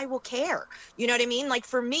know that I will care. You know what I mean? Like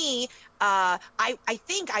for me, I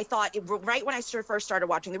thought right when I first started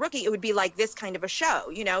watching The Rookie, it would be like this kind of a show.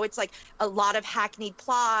 You know, it's like a lot of hackneyed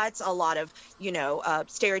plots, a lot of, you know,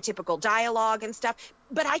 stereotypical dialogue and stuff.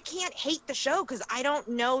 But I can't hate the show because I don't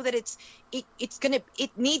know that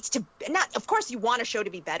it needs to not. Of course, you want a show to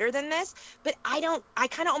be better than this, but I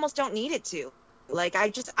kind of almost don't need it to. Like I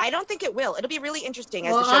don't think it will. It'll be really interesting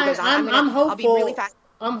as the show goes on. I'm hopeful. I'll be really fast.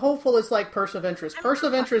 I'm hopeful it's like Person of Interest. Person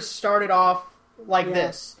of Interest started off like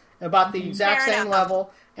this, about the exact same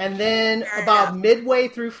level, and then about midway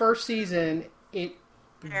through first season, it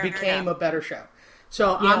became a better show.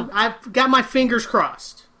 So I've got my fingers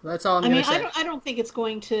crossed. That's all I'm going to say. I don't think it's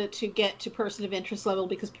going to get to Person of Interest level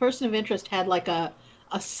because Person of Interest had like a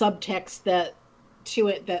subtext to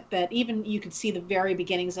it that even you could see the very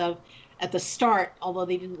beginnings of at the start, although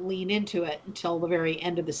they didn't lean into it until the very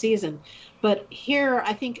end of the season. But here,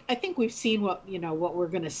 I think we've seen what we're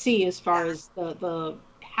going to see as far as the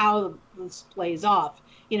how this plays off.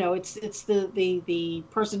 You know, it's the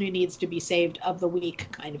person who needs to be saved of the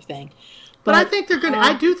week kind of thing. But I think they're going to.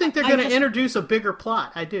 I do think they're going to introduce a bigger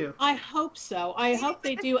plot. I do. I hope so. I hope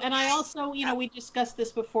they do. And I also, we discussed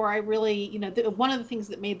this before. I really, one of the things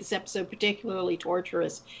that made this episode particularly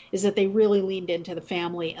torturous is that they really leaned into the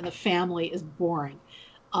family, and the family is boring.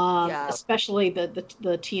 Especially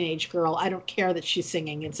the teenage girl. I don't care that she's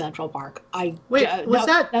singing in Central Park. Was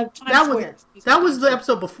the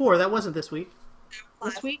episode before? That wasn't this week.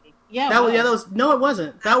 This week? Yeah. No, it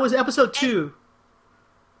wasn't. That was episode 2.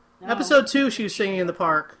 No. Episode 2, she was singing in the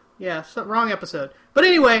park. Yeah, wrong episode. But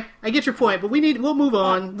anyway, I get your point. But we'll move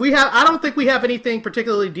on. I don't think we have anything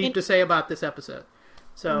particularly deep to say about this episode.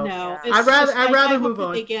 So no, I'd rather move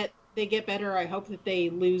on. They get better. I hope that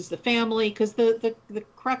they lose the family because the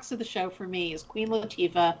crux of the show for me is Queen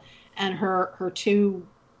Latifah and her two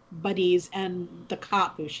buddies and the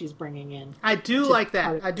cop who she's bringing in. I do like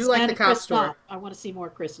that. I do like the cop story. Knopf. I want to see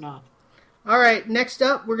more Chris Knopf. All right, next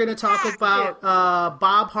up, we're going to talk about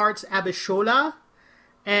Bob Hart's Abishola.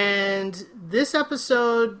 And this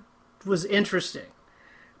episode was interesting.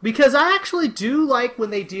 Because I actually do like when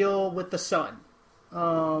they deal with the son.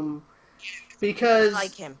 Because I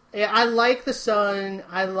like him. I like the son.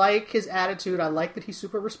 I like his attitude. I like that he's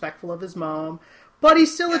super respectful of his mom. But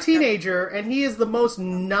he's still a teenager, and he is the most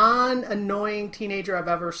non-annoying teenager I've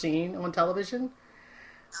ever seen on television.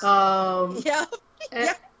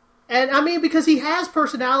 And I mean, because he has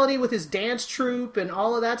personality with his dance troupe and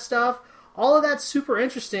all of that stuff. All of that's super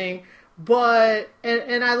interesting. But,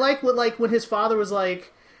 and I like when his father was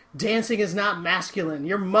like, dancing is not masculine.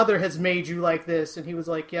 Your mother has made you like this. And he was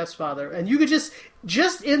like, yes, father. And you could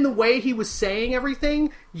just in the way he was saying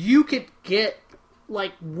everything, you could get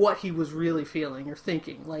like what he was really feeling or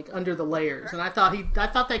thinking, like under the layers. And I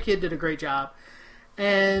thought that kid did a great job.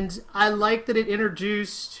 And I like that it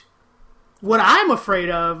introduced what I'm afraid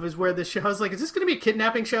of is where the show is like, is this going to be a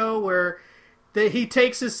kidnapping show where he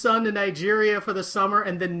takes his son to Nigeria for the summer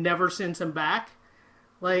and then never sends him back?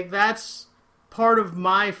 Like, that's part of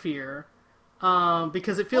my fear.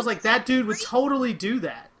 Because it feels like that dude would totally do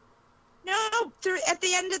that. No, at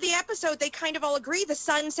the end of the episode, they kind of all agree. The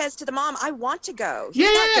son says to the mom, I want to go.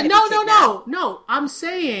 No. I'm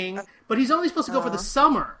saying, but he's only supposed to go for the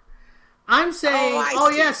summer. I'm saying,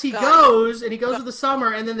 yes, he goes, and he goes for the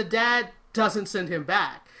summer, and then the dad doesn't send him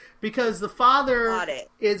back. Because the father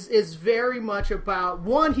is very much about,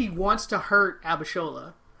 one, he wants to hurt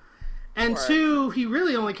Abishola. And two, he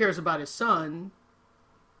really only cares about his son.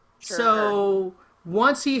 Sure. So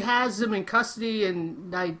once he has him in custody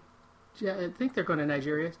and I think they're going to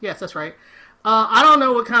Nigeria. Yes, that's right. I don't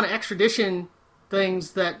know what kind of extradition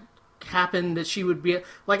things that happened that she would be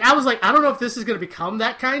like. I was like, I don't know if this is going to become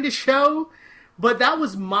that kind of show, But that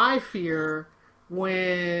was my fear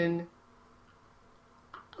when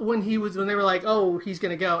they were like, oh, he's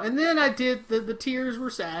gonna go. And then the tears were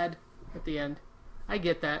sad at the end. I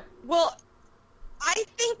get that. Well, I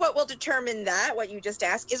think what will determine that, what you just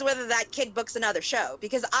asked, is whether that kid books another show.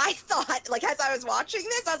 Because I thought, like, as I was watching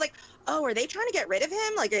this, I was like, oh, are they trying to get rid of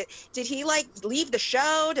him? Like, did he, like, leave the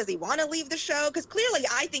show? Does he want to leave the show? Because clearly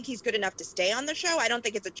I think he's good enough to stay on the show. I don't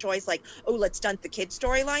think it's a choice like, oh, let's stunt the kid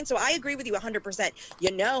storyline. So I agree with you 100%.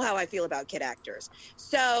 You know how I feel about kid actors.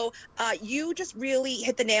 So you just really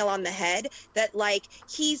hit the nail on the head that, like,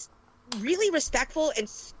 he's really respectful and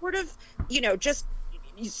sort of, just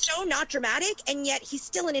he's so not dramatic, and yet he's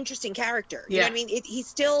still an interesting character. You know what I mean? He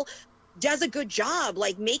still does a good job,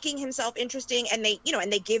 like, making himself interesting, and they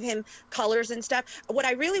give him colors and stuff. What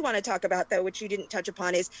I really want to talk about, though, which you didn't touch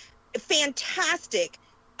upon, is fantastic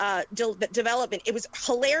development. It was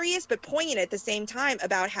hilarious but poignant at the same time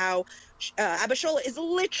about how Abishola is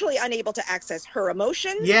literally unable to access her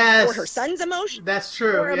emotions or her son's emotions. That's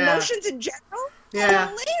true. Or emotions in general.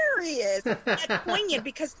 Yeah. Hilarious and poignant,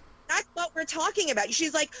 because that's what we're talking about.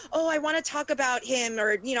 She's like, oh, I want to talk about him,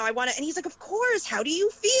 or, I want to, and he's like, of course, how do you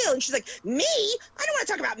feel? And she's like, me? I don't want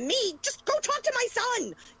to talk about me. Just go talk to my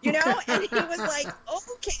son, And he was like,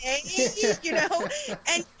 okay,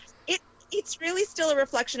 and it's really still a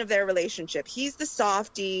reflection of their relationship. He's the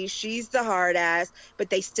softie, she's the hard ass, but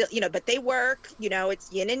they still, but they work,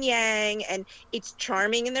 it's yin and yang, and it's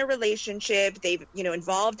charming in their relationship. They've,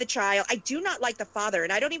 involved the child. I do not like the father,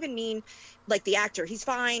 and I don't even mean like the actor. He's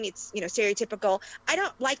fine. It's, stereotypical. I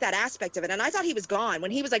don't like that aspect of it. And I thought he was gone when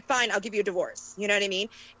he was like, fine, I'll give you a divorce. You know what I mean?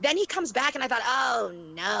 Then he comes back and I thought, oh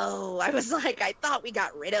no. I was like, I thought we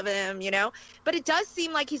got rid of him, but it does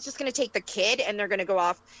seem like he's just going to take the kid and they're going to go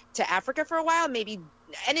off to Africa for a while, maybe.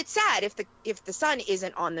 And it's sad if the son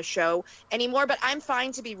isn't on the show anymore, but I'm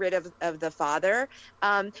fine to be rid of the father.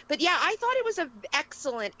 But yeah, I thought it was an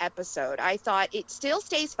excellent episode. I thought it still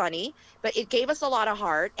stays funny, but it gave us a lot of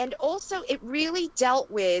heart. And also it really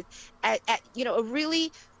dealt with, a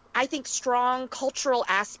really, I think, strong cultural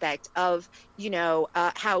aspect of,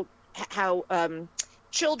 how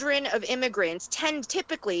children of immigrants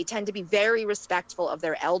typically tend to be very respectful of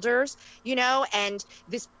their elders, and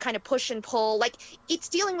this kind of push and pull, like, it's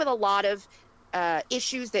dealing with a lot of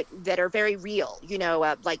issues that are very real,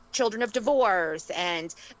 like children of divorce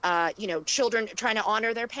and, children trying to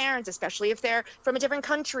honor their parents, especially if they're from a different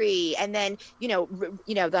country. And then,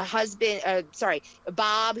 the husband,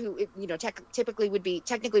 Bob, who, technically would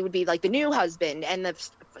be like the new husband, and the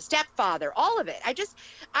stepfather, all of it.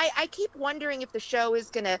 I keep wondering if the show is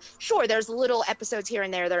gonna, sure, there's little episodes here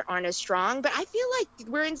and there that aren't as strong, but I feel like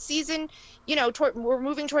we're in season, we're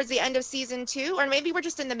moving towards the end of season 2, or maybe we're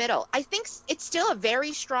just in the middle. I think it's still a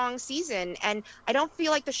very strong season, and I don't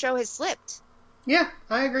feel like the show has slipped. Yeah,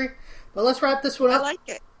 I agree. But let's wrap this one up. I like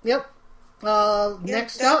it. Yep.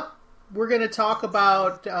 Next up, we're going to talk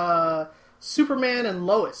about Superman and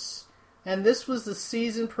Lois. And this was the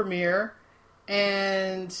season premiere.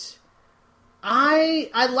 And I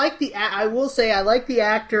will say I like the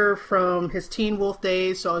actor from his Teen Wolf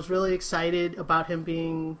days, so I was really excited about him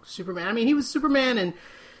being Superman. I mean, he was Superman on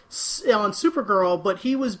Supergirl, but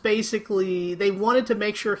he was basically, they wanted to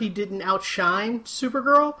make sure he didn't outshine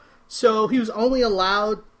Supergirl, so he was only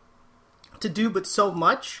allowed to do but so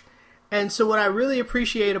much. And so what I really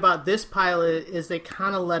appreciate about this pilot is they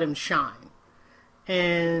kind of let him shine.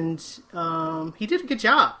 And he did a good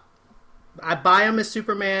job. I buy him as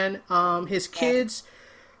Superman. His kids,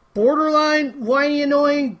 borderline whiny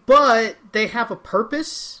annoying, but they have a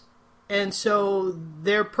purpose. And so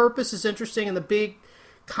their purpose is interesting, and the big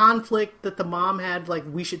conflict that the mom had, like,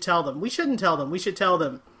 we should tell them. We shouldn't tell them. We should tell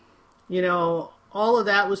them. All of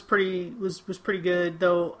that was pretty good,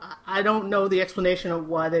 though I don't know the explanation of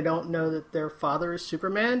why they don't know that their father is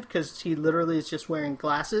Superman, because he literally is just wearing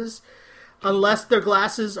glasses. Unless their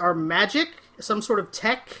glasses are magic, some sort of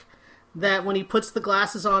tech, that when he puts the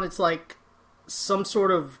glasses on, it's like some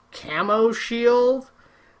sort of camo shield,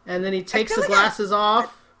 and then he takes the glasses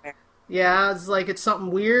off. Yeah, it's like it's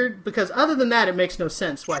something weird, because other than that, it makes no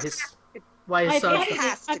sense why his son.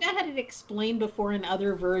 I've had it explained before in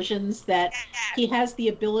other versions that he has the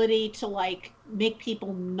ability to, like, make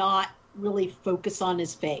people not really focus on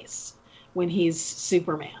his face when he's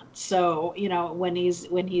Superman. So, when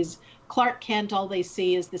he's Clark Kent, all they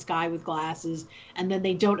see is this guy with glasses, and then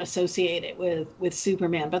they don't associate it with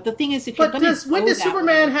Superman. But the thing is, when does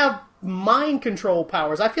Superman have mind control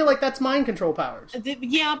powers? I feel like that's mind control powers.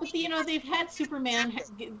 Yeah, but they've had Superman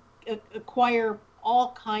acquire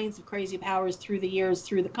all kinds of crazy powers through the years,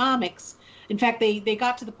 through the comics. In fact, they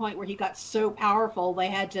got to the point where he got so powerful they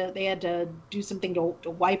had to do something to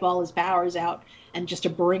wipe all his powers out and just to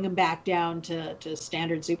bring him back down to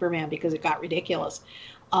standard Superman because it got ridiculous.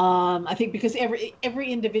 I think because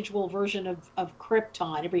every individual version of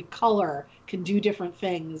Krypton, every color can do different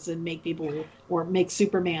things and make people or make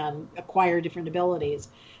Superman acquire different abilities.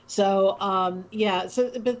 So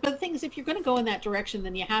but the thing is, if you're going to go in that direction,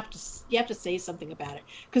 then you have to say something about it,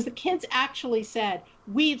 because the kids actually said,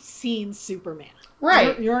 "We've seen Superman.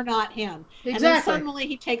 Right, you're not him." Exactly. And then suddenly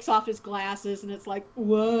he takes off his glasses, and it's like,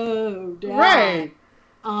 "Whoa, Dad." Right.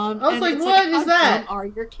 I was like, "What is that? Are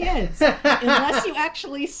your kids?" Unless you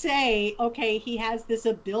actually say, "Okay, he has this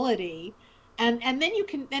ability," and then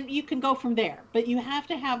you can go from there. But you have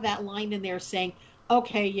to have that line in there saying,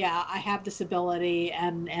 "Okay, yeah, I have this ability,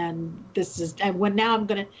 and this is, and now I'm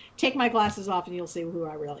going to take my glasses off, and you'll see who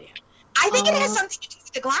I really am." I think it has something to do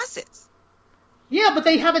with the glasses. Yeah, but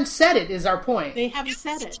they haven't said it, is our point. They haven't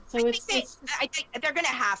said it, so I think they're going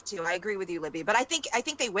to have to. I agree with you, Libby, but I think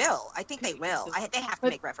they will. I think they will. They have to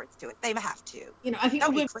make reference to it. They have to. You know, I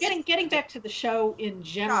think getting back to the show in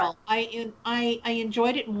general, I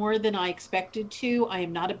enjoyed it more than I expected to. I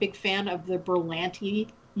am not a big fan of the Berlanti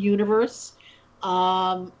universe.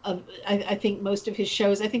 I think most of his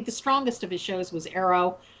shows, I think the strongest of his shows was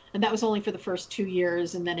Arrow, and that was only for the first 2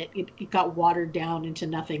 years, and then it got watered down into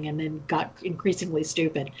nothing, and then got increasingly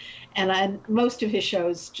stupid. And most of his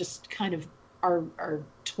shows just kind of are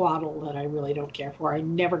twaddle that I really don't care for. I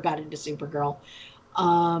never got into Supergirl.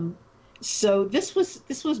 So this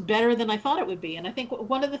was better than I thought it would be, and I think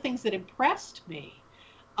one of the things that impressed me,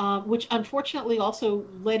 which unfortunately also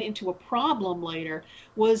led into a problem later,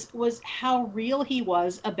 was how real he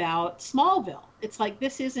was about Smallville. It's like,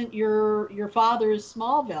 this isn't your father's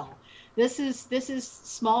Smallville. This is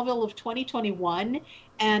Smallville of 2021,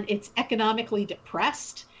 and it's economically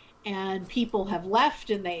depressed, and people have left,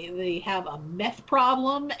 and they have a meth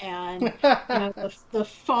problem, and the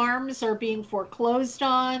farms are being foreclosed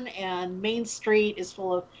on, and Main Street is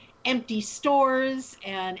full of empty stores,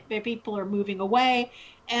 and people are moving away.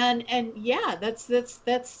 And yeah, that's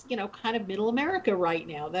kind of middle America right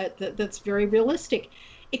now. That's very realistic.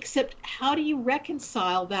 Except, how do you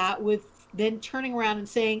reconcile that with then turning around and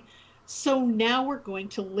saying, "So now we're going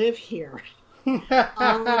to live here"?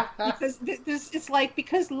 Because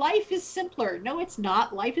because life is simpler. No, it's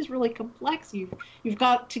not. Life is really complex. You've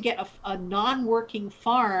got to get a non-working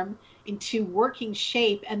farm into working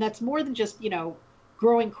shape, and that's more than just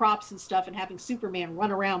growing crops and stuff and having Superman run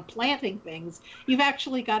around planting things. You've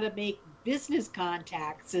actually got to make business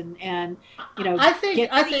contacts and I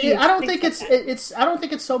don't think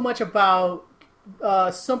it's so much about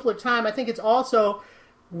simpler time. I think it's also,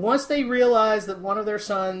 once they realize that one of their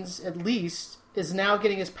sons at least is now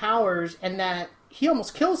getting his powers and that he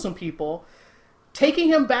almost kills some people, taking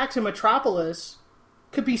him back to Metropolis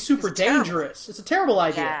could be super dangerous. It's a terrible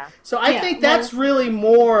idea. Yeah. So I think that's really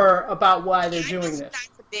more about why they're doing this.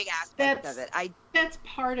 That's a big aspect of it. That's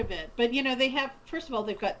part of it. But they have, first of all,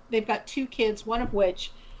 they've got 2 kids, one of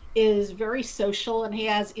which is very social, and he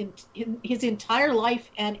has in his entire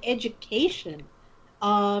life and education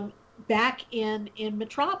back in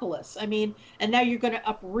Metropolis. I mean, and now you're going to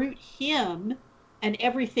uproot him and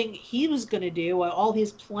everything he was going to do, all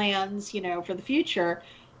his plans, for the future.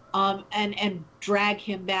 And drag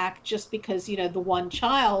him back just because the one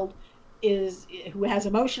child who has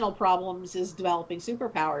emotional problems is developing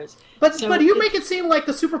superpowers. But you make it seem like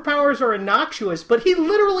the superpowers are innocuous, but he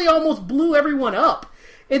literally almost blew everyone up.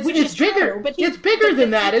 It's bigger. True, it's bigger than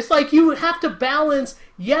that. It's like you have to balance.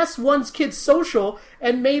 Yes, one's kid's social,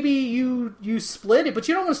 and maybe you split it, but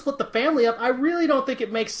you don't want to split the family up. I really don't think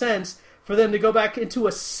it makes sense for them to go back into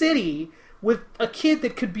a city with a kid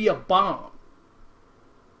that could be a bomb.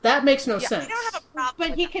 That makes no sense. We don't have a problem,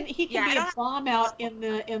 but he can be a bomb out in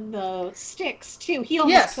the sticks too. He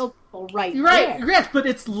almost killed people right there. Yes, but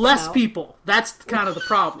it's less people. That's kind of the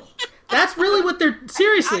problem. That's really what they're,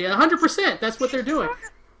 seriously, 100%. That's what they're doing.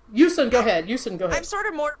 Yusun, go ahead. I'm sort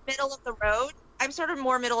of more middle of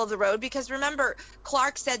the road. Because remember,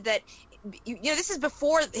 Clark said that, this is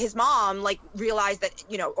before his mom realized that,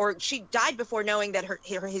 or she died before knowing that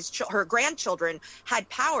her grandchildren had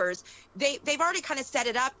powers. They've already kind of set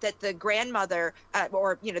it up that the grandmother,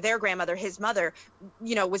 or their grandmother, his mother,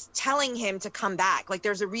 was telling him to come back. Like,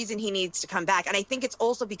 there's a reason he needs to come back. And I think it's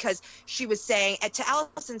also because she was saying, to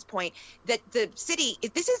Allison's point, that the city,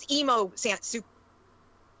 this is emo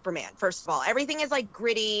Superman, first of all. Everything is like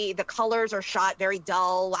gritty. The colors are shot very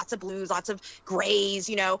dull, lots of blues, lots of grays,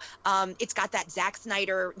 you know. It's got that Zack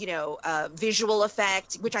Snyder, you know, visual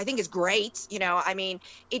effect, which I think is great. You know, I mean,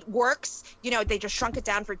 it works. You know, they just shrunk it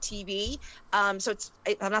down for TV. So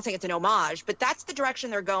I'm not saying it's an homage, but that's the direction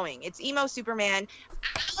they're going. It's emo Superman.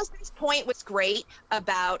 Allison's point was great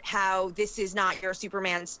about how this is not your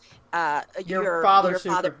Superman's your father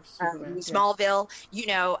Superman. Smallville, you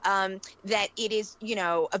know, that it is, you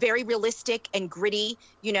know, a very realistic and gritty,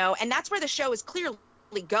 you know, and that's where the show is clearly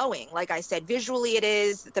going. Like I said, visually it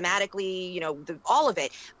is, thematically, you know, all of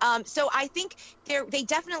it. So I think they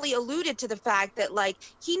definitely alluded to the fact that like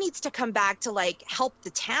he needs to come back to like help the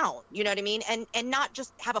town, you know what I mean, and not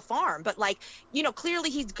just have a farm, but like, you know, clearly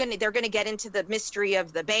they're gonna get into the mystery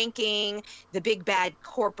of the banking, the big bad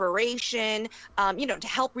corporation, you know, to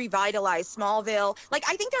help revitalize Smallville. Like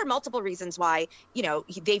I think there are multiple reasons why, you know,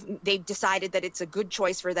 they've decided that it's a good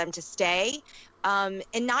choice for them to stay. And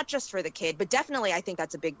not just for the kid, but definitely I think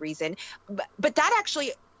that's a big reason. But that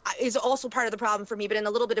actually is also part of the problem for me, but in a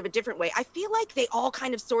little bit of a different way. I feel like they all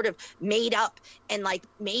kind of sort of made up and like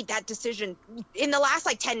made that decision in the last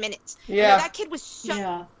like 10 minutes. Yeah. You know, that kid was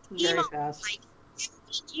so very fast. Like,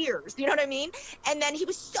 years, you know what I mean? And then he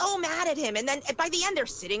was so mad at him, and then by the end they're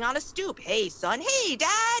sitting on a stoop, hey son, hey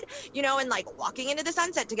dad, you know, and like walking into the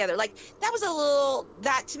sunset together. Like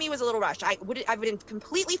that to me was a little rushed. I would have been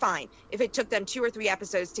completely fine if it took them 2 or 3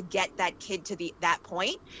 episodes to get that kid to that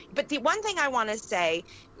point. But the one thing I want to say,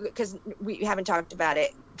 because we haven't talked about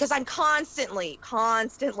it, because I'm constantly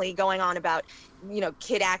going on about, you know,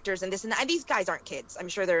 kid actors and this and that. And these guys aren't kids. I'm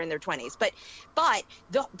sure they're in their 20s. But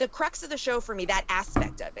the crux of the show for me, that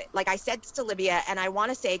aspect of it, like I said to Libya, and I want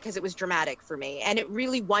to say because it was dramatic for me and it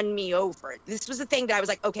really won me over. This was the thing that I was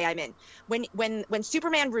like, okay, I'm in. When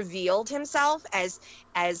Superman revealed himself as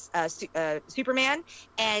Superman,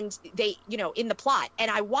 and they, you know, in the plot, and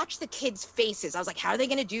I watched the kids' faces. I was like, how are they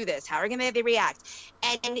going to do this? How are they react?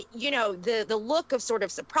 And you know, the look of sort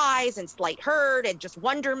of surprise and slight hurt and just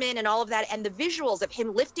wonderment and all of that, and the visuals of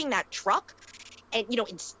him lifting that truck, and you know,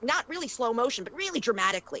 it's not really slow motion but really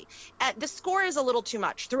dramatically. The score is a little too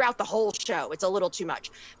much throughout the whole show. It's a little too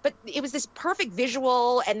much, but it was this perfect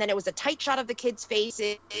visual, and then it was a tight shot of the kids'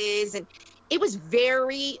 faces, and it was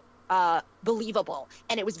very believable,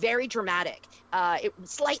 and it was very dramatic. It was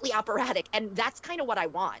slightly operatic, and that's kind of what I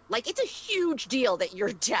want. Like, it's a huge deal that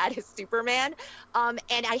your dad is Superman, and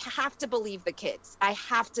I have to believe the kids. I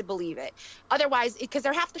have to believe it. Otherwise, because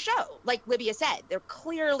they're half the show, like Libya said.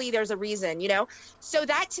 There's a reason, you know? So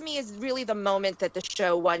that, to me, is really the moment that the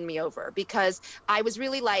show won me over, because I was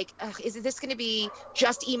really like, is this going to be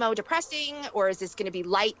just emo depressing, or is this going to be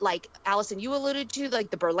light, like Allison, you alluded to, like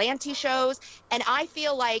the Berlanti shows? And I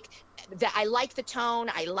feel like that I like the tone,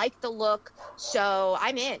 I like the look, so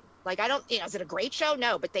I'm in. Like, I don't, you know, is it a great show?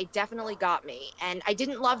 No, but they definitely got me. And I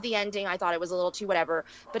didn't love the ending. I thought it was a little too whatever.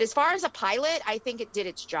 But as far as a pilot, I think it did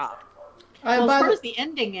its job. Well, as far as the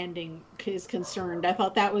ending is concerned, I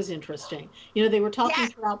thought that was interesting. You know, they were talking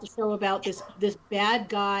throughout the show about this bad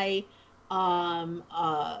guy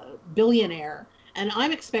billionaire. And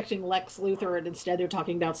I'm expecting Lex Luthor, and instead they're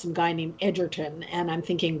talking about some guy named Edgerton. And I'm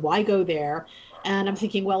thinking, why go there? And I'm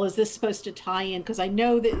thinking, well, is this supposed to tie in? Because I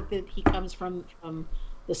know that he comes from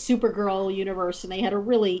the Supergirl universe, and they had a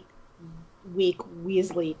really weak,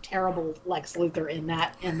 Weasley, terrible Lex Luthor in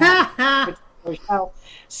that show.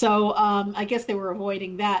 So I guess they were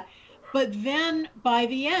avoiding that. But then by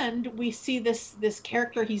the end, we see this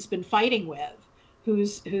character he's been fighting with,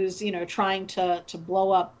 who's you know, trying to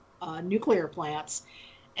blow up nuclear plants,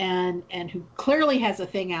 and who clearly has a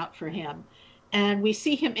thing out for him. And we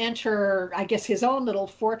see him enter, I guess, his own little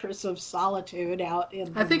fortress of solitude out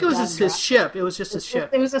in. I think it was his ship. It was just his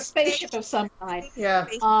ship. It was a spaceship of some kind. Yeah.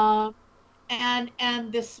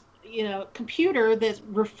 And this, you know, computer that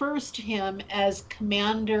refers to him as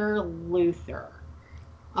Commander Luthor.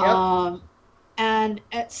 Yep. And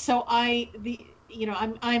so I'm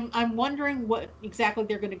wondering what exactly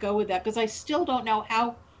they're going to go with that, because I still don't know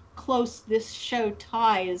how close this show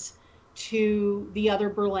ties to the other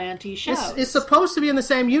Berlanti shows. It's supposed to be in the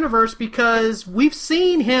same universe because we've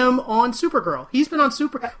seen him on Supergirl. He's been on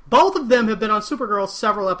both of them have been on Supergirl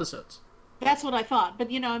several episodes. That's what I thought.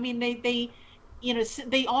 But, you know, I mean, they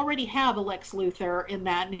already have a Lex Luthor in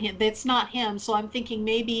that, and it's not him. So I'm thinking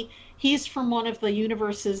maybe he's from one of the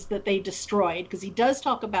universes that they destroyed, because he does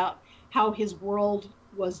talk about how his world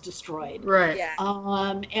was destroyed. Right. Yeah.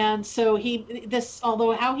 And so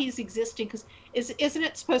although how he's existing, because isn't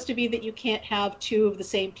it supposed to be that you can't have two of the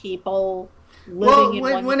same people living in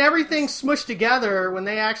one? When everything's smushed together, when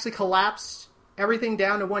they actually collapsed everything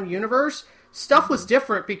down to one universe, stuff was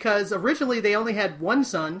different because originally they only had one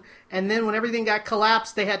son, and then when everything got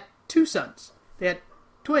collapsed, they had two sons. They had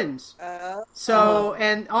twins. So,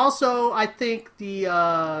 and also I think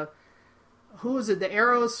the, who is it? The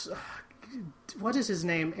Arrow's, what is his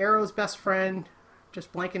name? Arrow's best friend,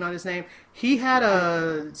 just blanking on his name. He had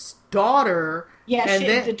a daughter. Yeah, and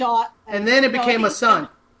then it became a son.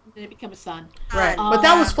 Then it became a son. Right, but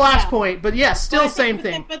that was Flashpoint. Yeah. But yes, still same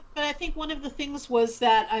thing. But I think one of the things was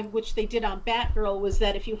that, which they did on Batgirl, was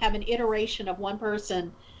that if you have an iteration of one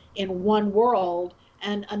person in one world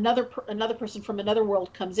and another person from another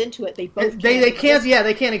world comes into it, they both they can't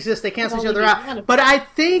exist. They cancel each other out. But I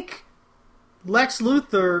think Lex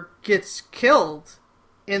Luthor gets killed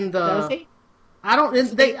in the. Does he? I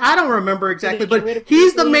don't remember exactly, but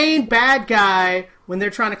he's the main bad guy when they're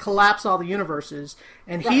trying to collapse all the universes,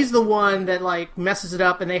 and he's the one that like messes it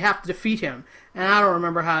up, and they have to defeat him. And I don't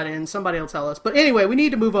remember how it ends. Somebody will tell us. But anyway, we need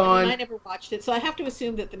to move on. I never watched it, so I have to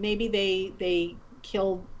assume that maybe they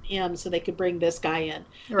killed him so they could bring this guy in.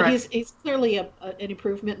 Right. But he's clearly an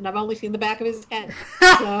improvement, and I've only seen the back of his head.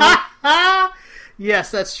 So. Yes,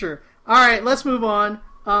 that's true. All right, let's move on.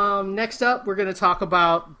 Next up, we're going to talk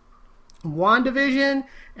about WandaVision,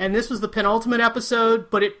 and this was the penultimate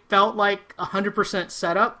episode, but it felt like 100%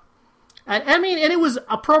 setup. And it was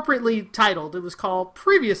appropriately titled. It was called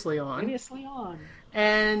Previously On. Previously On.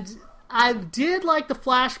 And I did like the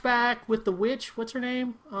flashback with the witch. What's her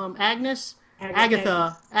name?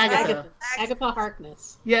 Agatha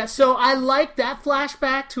Harkness. Yeah, so I liked that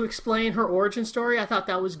flashback to explain her origin story. I thought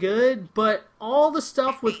that was good, but all the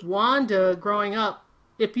stuff with Wanda growing up,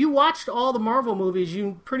 if you watched all the Marvel movies,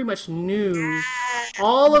 you pretty much knew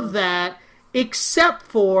all of that, except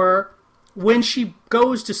for when she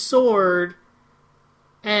goes to S.W.O.R.D.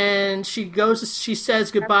 and she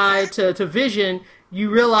says goodbye to Vision,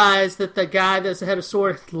 you realize that the guy that's the head of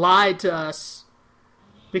S.W.O.R.D. lied to us.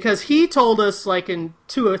 Because he told us, like in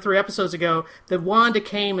 2 or 3 episodes ago, that Wanda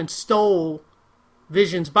came and stole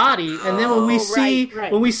Vision's body, and then when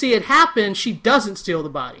we see it happen, she doesn't steal the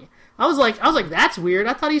body. I was like, that's weird.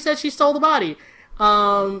 I thought he said she stole the body.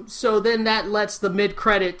 So then that lets the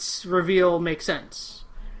mid-credits reveal make sense.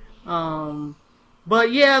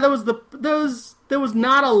 But yeah, there was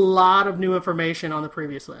not a lot of new information on the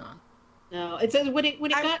Previously On. No, it says when it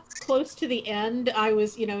got close to the end, I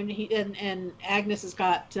was, and Agnes has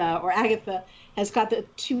got, or Agatha has got the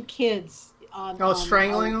 2 kids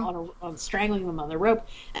strangling them on the rope,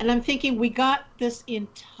 and I'm thinking we got this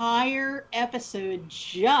entire episode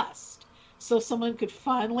just so someone could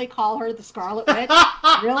finally call her the Scarlet Witch.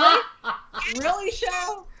 Really,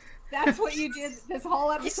 show? That's what you did this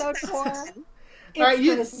whole episode for? It's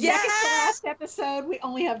the second to last episode. We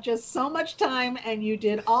only have just so much time, and you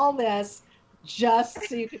did all this just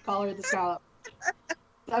so you could call her the Scarlet Witch.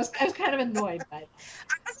 I was kind of annoyed by that.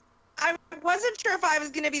 I wasn't sure if I was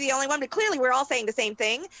going to be the only one, but clearly we're all saying the same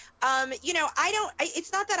thing.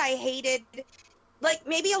 It's not that I hated, like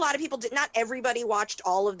maybe a lot of people did, not everybody watched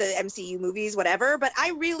all of the MCU movies, whatever, but I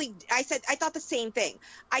thought the same thing.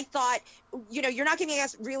 I thought, you're not giving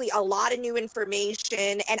us really a lot of new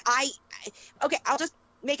information, and I'll just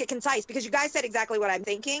make it concise because you guys said exactly what I'm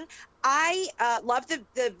thinking. I love the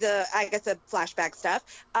I guess the flashback stuff.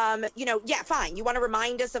 Fine. You want to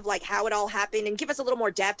remind us of like how it all happened and give us a little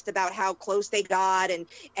more depth about how close they got and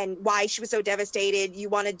why she was so devastated. You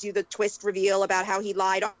want to do the twist reveal about how he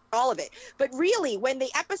lied, all of it. But really, when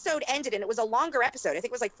the episode ended, and it was a longer episode, I think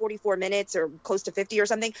it was like 44 minutes or close to 50 or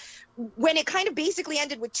something, when it kind of basically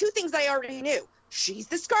ended with 2 things that I already knew. She's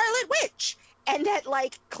the Scarlet Witch. And that,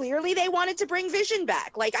 like, clearly they wanted to bring Vision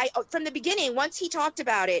back. Like, from the beginning, once he talked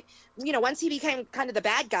about it, once he became kind of the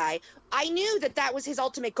bad guy, I knew that was his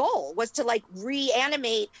ultimate goal, was to, like,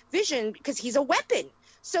 reanimate Vision because he's a weapon.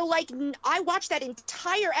 So, like, I watched that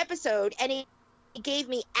entire episode, and it gave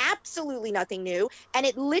me absolutely nothing new. And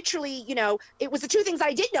it literally, it was the 2 things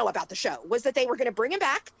I did know about the show, was that they were going to bring him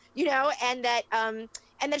back, and that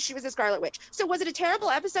she was the Scarlet Witch. So was it a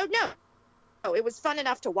terrible episode? No. Oh, it was fun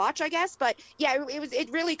enough to watch, I guess, but yeah,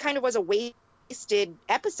 it really kind of was a wasted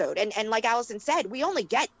episode. And like Allison said, we only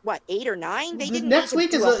get 8 or 9. They didn't. Next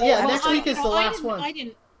week is the last one.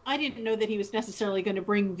 I didn't know that he was necessarily going to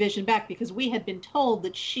bring Vision back because we had been told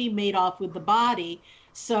that she made off with the body.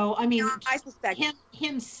 So I mean, I suspect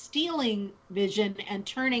him stealing Vision and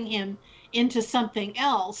turning him into something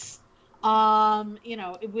else. Into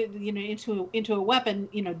a weapon,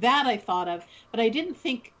 that I thought of, but I didn't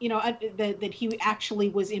think, that he actually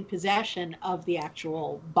was in possession of the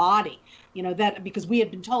actual body, that because we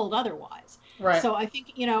had been told otherwise. Right. So I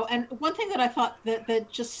think, and one thing that I thought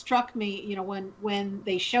that just struck me, when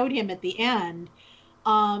they showed him at the end,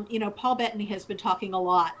 Paul Bettany has been talking a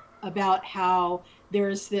lot about how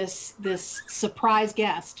there's this surprise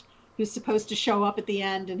guest who's supposed to show up at the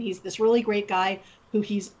end, and he's this really great guy who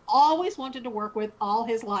he's always wanted to work with all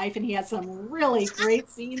his life, and he has some really great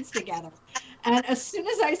scenes together. And as soon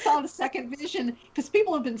as I saw the second vision, because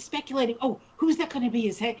people have been speculating, oh, who's that going to be?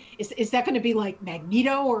 Is that going to be like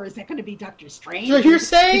Magneto, or is that going to be Doctor Strange? So you're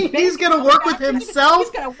saying he's going to work with himself?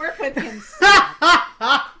 He's going to work with himself.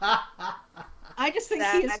 I just think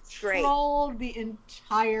he has trolled the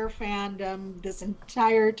entire fandom this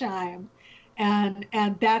entire time. And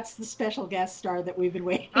that's the special guest star that we've been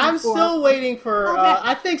waiting for. I'm still waiting for.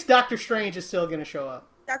 I think Doctor Strange is still going to show up.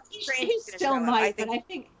 Doctor Strange he still might, but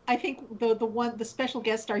I think the special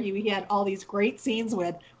guest star he had all these great scenes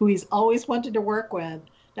with, who he's always wanted to work with.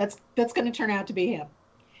 That's going to turn out to be him.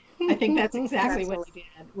 I think that's exactly what he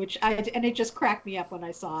did. And it just cracked me up when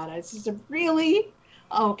I saw it. I was just really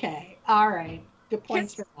okay. All right, good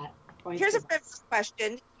points for that. Here's a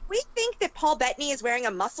question. We think that Paul Bettany is wearing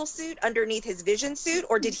a muscle suit underneath his Vision suit,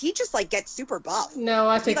 or did he just get super buff? No,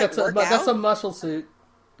 I think that's a muscle suit.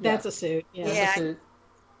 That's a suit. Yeah. That's a suit.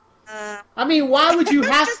 I mean, why would you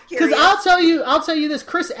have? Because I'll tell you this: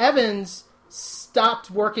 Chris Evans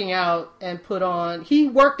stopped working out and put on. He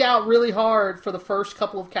worked out really hard for the first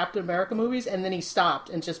couple of Captain America movies, and then he stopped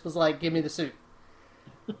and just was like, "Give me the suit."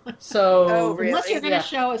 So, really? Unless you're going to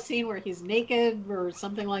show a scene where he's naked or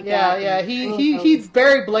something like that. Yeah. He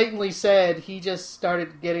very blatantly said he just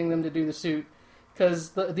started getting them to do the suit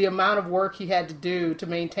because the amount of work he had to do to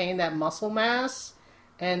maintain that muscle mass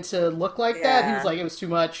and to look like that, he was like, it was too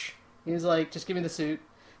much. He was like, just give me the suit.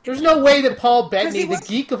 There's no way that Paul Bettany, the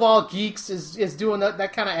geek of all geeks, is doing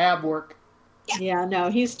that kind of ab work. Yeah, no,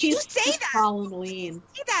 he's tall and lean.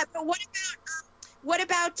 Say that, but what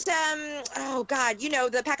about oh God,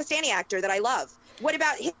 the Pakistani actor that I love. What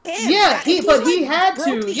about him? Yeah, he had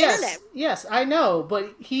to. Yes, I know,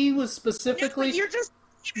 but he was specifically. You're just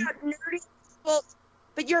about nerdy people.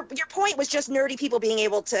 But your point was just nerdy people being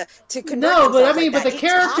able to convert. No, but I mean, but the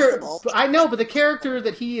character. I know, but the character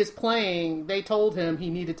that he is playing, they told him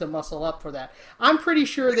he needed to muscle up for that. I'm pretty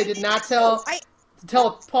sure they did not tell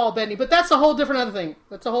Paul Bettany, but that's a whole different other thing.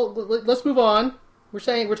 That's a whole. Let's move on. We're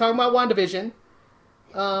talking about WandaVision.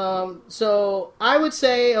 So I would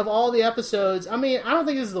say of all the episodes, I mean, I don't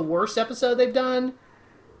think this is the worst episode they've done.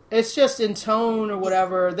 It's just in tone or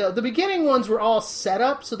whatever. The beginning ones were all set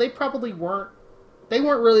up, so they probably weren't. They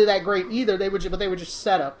weren't really that great either. They were just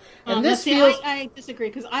set up. And I disagree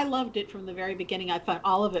because I loved it from the very beginning. I thought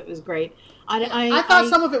all of it was great. I thought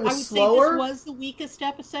some of it was slower. Say this was the weakest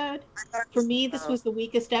episode. For me, this was the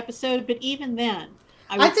weakest episode. But even then,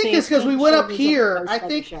 I think it's because we went up here. I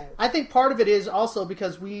think part of it is also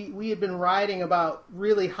because we had been riding about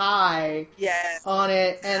really high on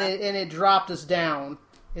it, and it dropped us down.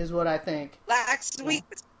 Is what I think. Last week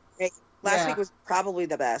was great. Last week was probably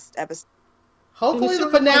the best episode. Hopefully the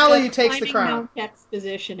finale takes the crown.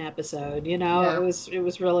 Exposition episode, it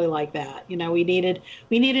was really like that. We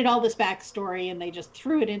needed all this backstory, and they just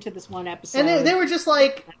threw it into this one episode. And they were just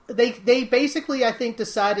like they basically, I think,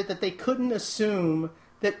 decided that they couldn't assume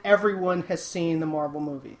that everyone has seen the Marvel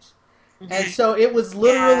movies, and so it was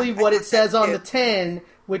literally what it says on the tin,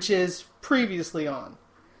 which is previously on.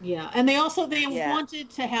 Yeah, and they wanted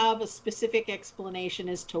to have a specific explanation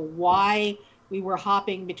as to why we were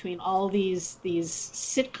hopping between all these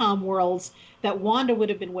sitcom worlds that Wanda would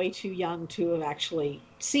have been way too young to have actually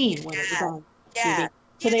seen when it was on TV.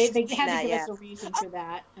 So they had to give us a reason for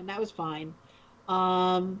that, and that was fine.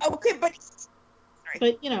 Okay, but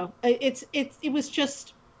it was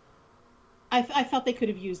just I felt they could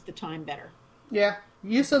have used the time better. Yeah,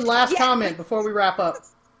 use the last comment before we wrap up.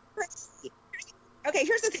 Okay,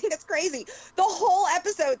 here's the thing that's crazy. The whole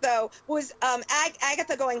episode though was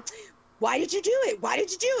Agatha going, why did you do it? Why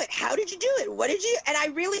did you do it? How did you do it? What did you... And I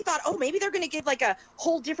really thought, maybe they're going to give a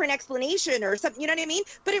whole different explanation or something, you know what I mean?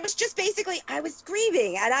 But it was just basically, I was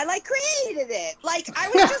grieving and I created it.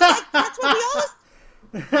 I was just like, that's what we all...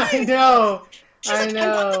 I know. I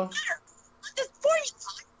know. This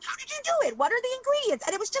formula. How did you do it? What are the ingredients?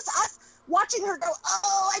 And it was just us watching her go,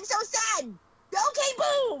 oh, I'm so sad. Okay,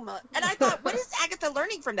 boom. And I thought, what is Agatha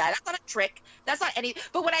learning from that? That's not a trick. That's not any.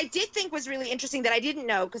 But what I did think was really interesting that I didn't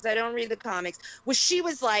know because I don't read the comics was she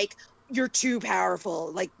was like, you're too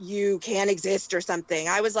powerful. You can't exist or something.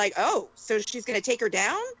 I was like, oh, so she's going to take her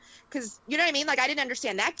down? Because, you know what I mean? I didn't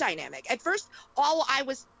understand that dynamic. At first, all I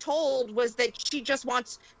was told was that she just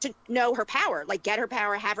wants to know her power, get her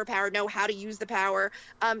power, have her power, know how to use the power.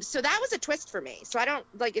 So that was a twist for me. So I don't,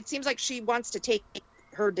 it seems like she wants to take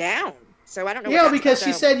her down. So I don't know. Yeah, because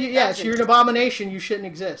she said, you're an abomination. You shouldn't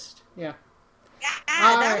exist. Yeah. Yeah,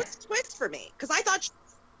 All that right. was a twist for me because I thought she,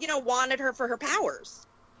 wanted her for her powers.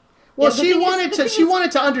 Well, Yeah, she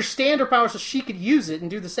wanted to understand her power so she could use it and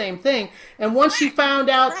do the same thing. And once she found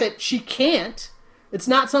out that she can't, it's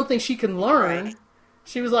not something she can learn. Right.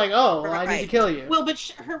 She was like, "Oh, well, I need to kill you." Well,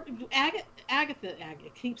 but Agatha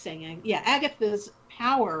keeps saying, Agatha's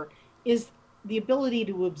power is the ability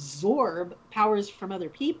to absorb powers from other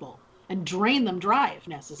people and drain them dry if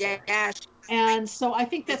necessary. Yeah. And so I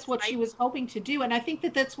think that's what she was hoping to do, and I think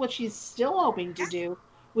that that's what she's still hoping to do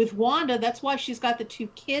with Wanda. That's why she's got the 2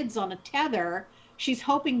 kids on a tether. She's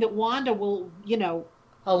hoping that Wanda will,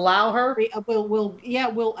 allow her,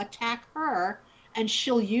 will attack her, and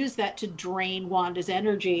she'll use that to drain Wanda's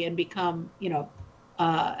energy and become,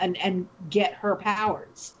 and get her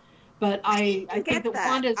powers. But I think that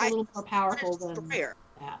Wanda is a little more powerful than that.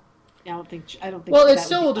 I don't think. Well, it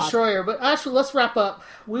still will destroy her. But actually, let's wrap up.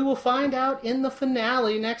 We will find out in the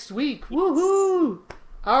finale next week. Woohoo!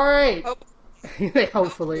 All right.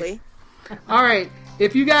 Hopefully. All right.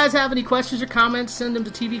 If you guys have any questions or comments, send them to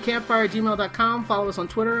tvcampfire@gmail.com. Follow us on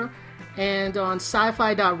Twitter and on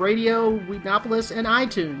sci-fi.radio, Wheatnopolis, and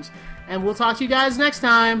iTunes. And we'll talk to you guys next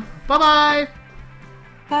time. Bye-bye.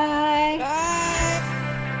 Bye. Bye.